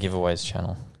 Find the giveaways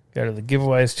channel. Go to the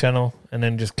giveaways channel and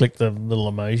then just click the little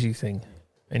emoji thing,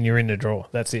 and you're in the draw.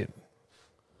 That's it.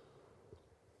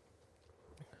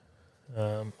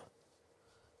 There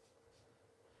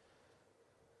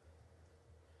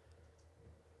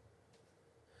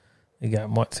you go. It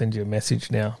might send you a message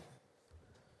now.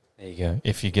 There you go.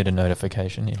 If you get a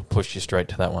notification, it'll push you straight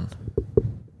to that one.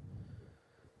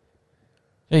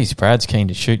 Geez, Brad's keen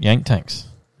to shoot yank tanks.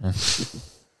 Okay,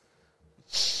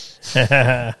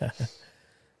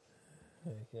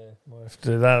 might have to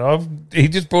do that. He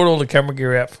just brought all the camera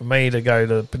gear out for me to go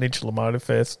to Peninsula Motor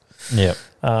Fest Yep.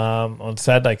 on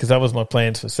Saturday, because that was my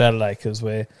plans for Saturday, because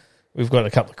we've got a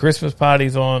couple of Christmas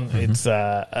parties on. Mm-hmm. It's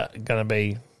going to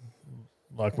be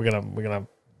like we're gonna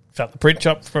shut the print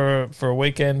shop for a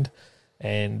weekend,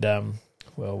 and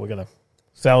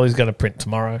Sally's going to print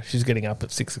tomorrow. She's getting up at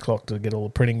 6:00 to get all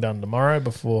the printing done tomorrow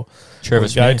before Trevor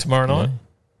we go Smith, tomorrow night.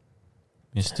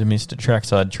 Yeah. Mr.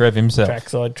 Trackside Trev himself.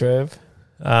 Trackside Trev.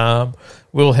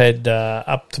 We'll head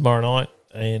up tomorrow night,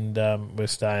 and we're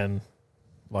staying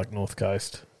like North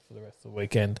Coast for the rest of the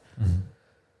weekend. Mm-hmm.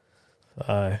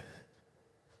 So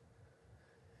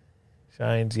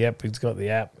Shane's, yep, he's got the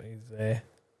app. He's there.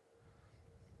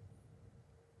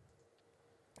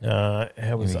 How was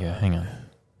Here we go. that? Hang on.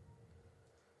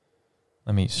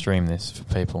 Let me stream this for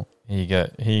people. Here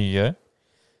you go.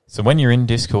 So when you're in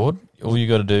Discord, all you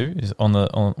got to do is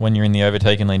when you're in the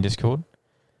Overtaken Lane Discord,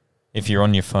 if you're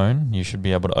on your phone, you should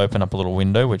be able to open up a little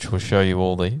window which will show you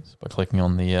all these by clicking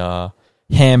on the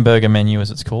hamburger menu,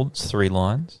 as it's called. It's 3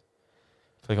 lines.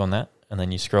 Click on that, and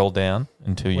then you scroll down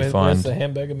until you Where's find the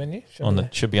hamburger menu?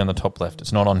 should be on the top left.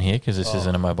 It's not on here because this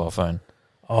isn't a mobile phone.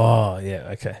 Oh, yeah,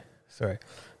 okay. Sorry.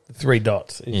 The 3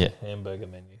 dots is Yeah. the hamburger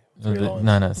menu. 3 lines.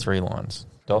 No, 3 lines.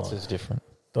 Dots is different.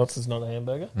 Dots is not a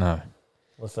hamburger? No.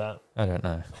 What's that? I don't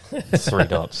know. It's 3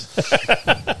 dots.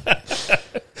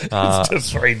 It's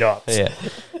just 3 dots. Yeah.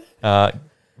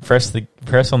 Press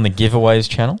on the giveaways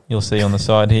channel. You'll see on the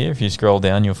side here. If you scroll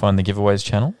down, you'll find the giveaways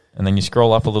channel, and then you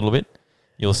scroll up a little bit.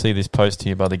 You'll see this post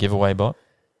here by the giveaway bot,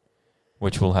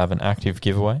 which will have an active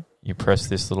giveaway. You press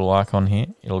this little icon here.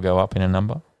 It'll go up in a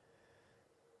number,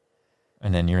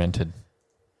 and then you're entered.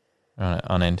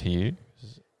 Unenter you.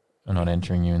 I'm not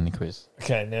entering you in the quiz.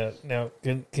 Okay, now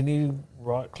can you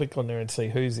right-click on there and see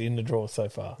who's in the draw so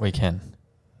far? We can.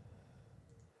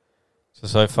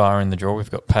 So far in the draw,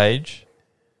 we've got Paige,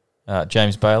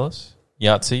 James Bayliss,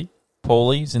 Yahtzee,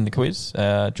 Paulie's in the quiz,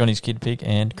 Johnny's Kid Pig,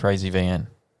 and Crazy VN.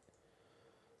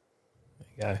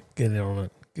 There you go.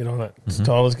 Get on it. Mm-hmm.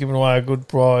 Tyler's giving away a good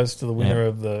prize to the winner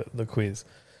of the quiz.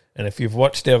 And if you've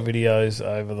watched our videos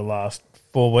over the last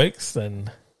 4 weeks,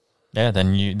 then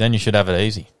you should have it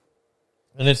easy.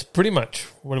 and it's pretty much,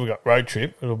 what have we got? Road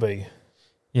trip. It'll be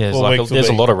Yeah, 4 weeks will there's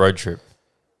a be lot of road trip.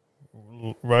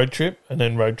 road trip and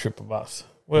then road trip of us.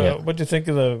 Well, Yeah. what do you think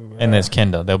of the... And there's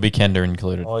Kenda. There'll be Kenda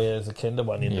included. Oh, yeah, there's a Kenda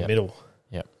one in the middle.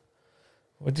 Yep.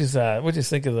 What do you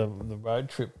think of the road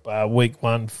trip week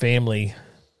 1 family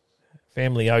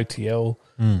OTL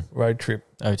road trip?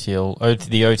 The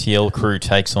OTL crew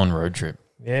takes on road trip.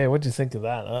 Yeah, what do you think of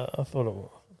that? I thought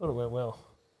it went well.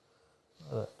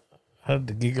 I had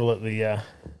to giggle at the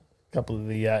couple of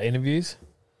the interviews.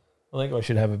 I think I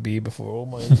should have a beer before all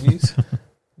my interviews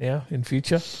now in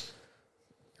future.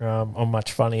 I'm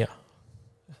much funnier.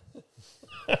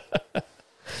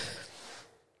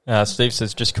 Steve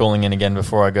says, just calling in again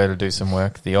before I go to do some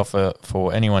work. The offer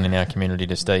for anyone in our community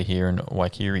to stay here in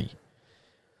Waikiri,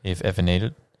 if ever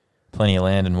needed. Plenty of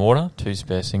land and water, 2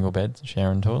 spare single beds,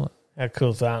 shower and toilet. How cool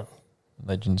is that?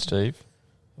 Legend Steve.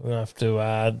 We're going to have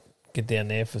to get down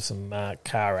there for some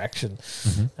car action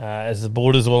as the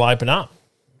borders will open up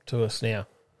to us now.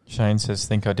 Shane says,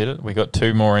 think I did it. We got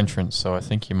 2 more entrants, so I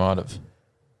think you might have.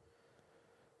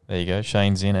 There you go.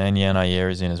 Shane's in and Jan Ayer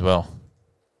is in as well.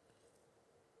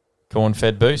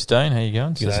 Corn-fed boost, Dane. How you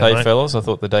going? Says, G'day, hey, mate. fellas. I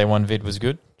thought the day 1 vid was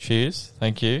good. Cheers.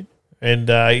 Thank you. And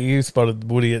you spotted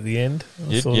Woody at the end.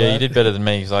 I saw You that. did better than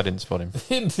me because I didn't spot him.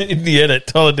 in the edit.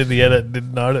 Tyler did the edit and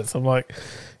didn't notice. I'm like,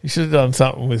 you should have done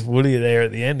something with Woody there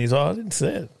at the end. He's like, I didn't see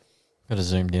it. Could have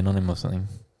zoomed in on him or something.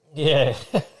 Yeah.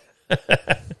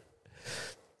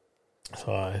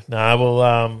 So, no,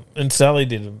 well, and Sally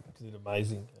did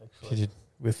amazing, actually. She did.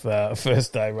 With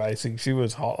first day racing. She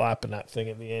was hot lapping that thing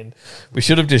at the end. We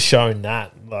should have just shown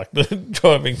that, like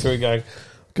driving through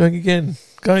going again.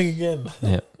 Yeah.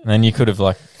 And then you could have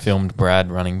like filmed Brad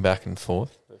running back and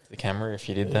forth with the camera if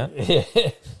you did that. Yeah.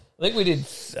 I think we did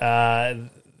the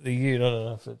ute, I don't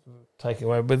know if it's taken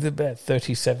away, but about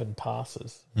 37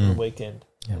 passes for the weekend.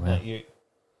 Yeah, in wow. that ute.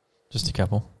 Just a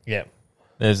couple. Yeah.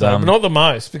 There's So, but not the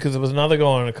most, because there was another guy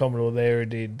on a Commodore there who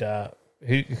did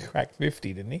who cracked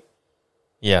 50, didn't he?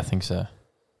 yeah, I think so.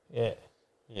 Yeah.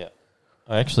 Yeah.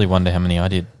 I actually wonder how many I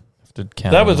did. I have to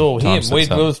count That how was many all him. times that's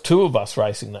There up. was two of us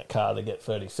racing that car to get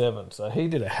 37. So he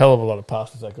did a hell of a lot of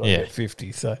passes that guy to Yeah. get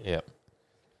 50. So, Yeah.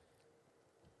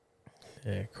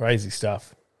 yeah, crazy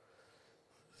stuff.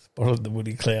 Spotted the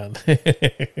Woody Clown.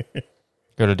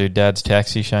 Got to do Dad's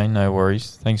taxi, Shane. No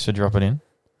worries. Thanks for dropping in.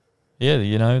 Yeah,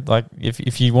 you know, like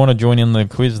if you want to join in the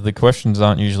quiz, the questions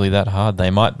aren't usually that hard. They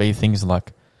might be things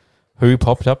like who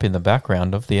popped up in the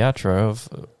background of the outro of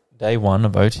day one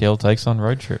of OTL Takes on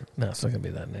Road Trip. No, it's not going to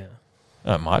be that now.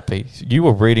 It might be. You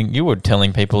were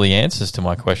telling people the answers to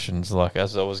my questions, like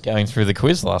as I was going through the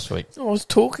quiz last week. I was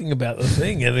talking about the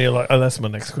thing, and they're like, "Oh, that's my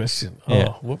next question." Yeah.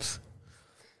 Oh, whoops.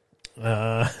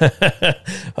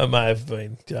 I may have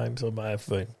been, James. I may have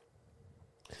been.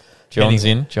 John's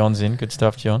in. Good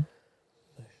stuff, John.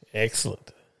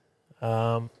 Excellent.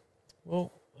 Well,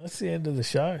 that's the end of the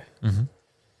show, Mm-hmm.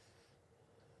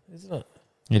 isn't it?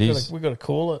 It is. We've got to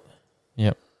call it.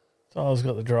 Yep. Tyler's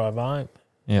got the drive home.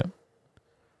 Yep.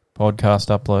 Podcast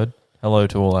upload. Hello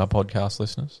to all our podcast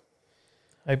listeners.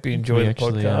 Hope you enjoy we the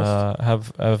actually podcast.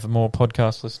 have more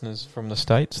podcast listeners from the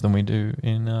States than we do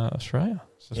in Australia.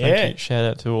 So thank Yeah. you. Shout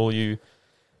out to all you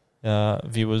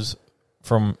viewers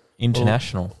from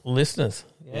international. Listeners.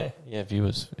 Yeah,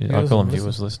 viewers. I Viewers call them and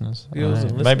viewers, listeners. I Viewers don't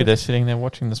know. and Maybe listeners. they're sitting there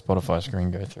watching the Spotify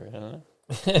screen go through. I don't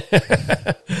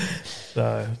know.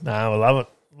 So, no, we love it.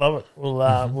 Love it.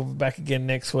 We'll be back again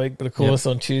next week. But, of course,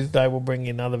 on Tuesday, we'll bring you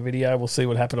another video. We'll see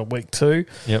what happened on week 2.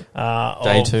 Yep.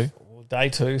 Day two. Day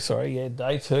 2, sorry. Yeah,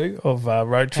 day 2 of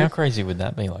Road How Trip. crazy would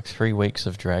that be? Like 3 weeks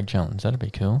of drag challenge. That'd be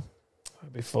cool.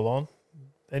 It'd be full on.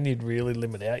 Then you'd really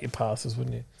limit out your passes,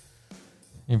 wouldn't you?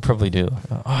 You'd probably do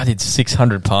like, I did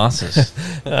 600 passes.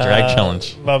 Drag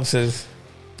challenge. Mum says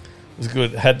it was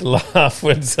good. Had to laugh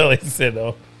when Sally said,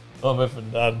 "Oh, I'm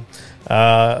effing done."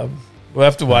 We'll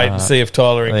have to wait and see if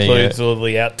Tyler there you includes all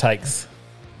the outtakes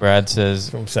Brad says,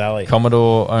 from Sally.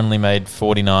 Commodore only made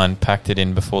 49, packed it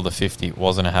in before the 50.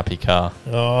 Wasn't a happy car.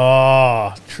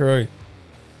 Oh, true.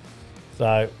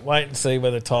 So wait and see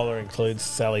whether Tyler includes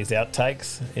Sally's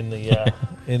outtakes in the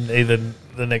in either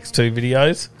the next 2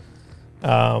 videos.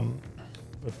 But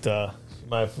she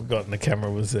may have forgotten the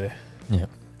camera was there. Yeah,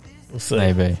 We'll see.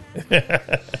 maybe.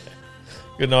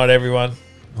 Good night, everyone.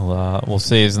 We'll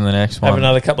see you in the next one. Have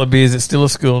another couple of beers. It's still a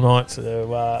school night,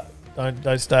 so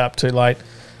don't stay up too late.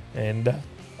 And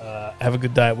have a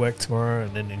good day at work tomorrow,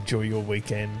 and then enjoy your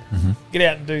weekend. Mhm. Get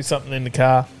out and do something in the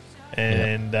car,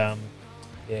 and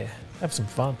have some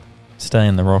fun. Stay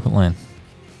in the rocket land.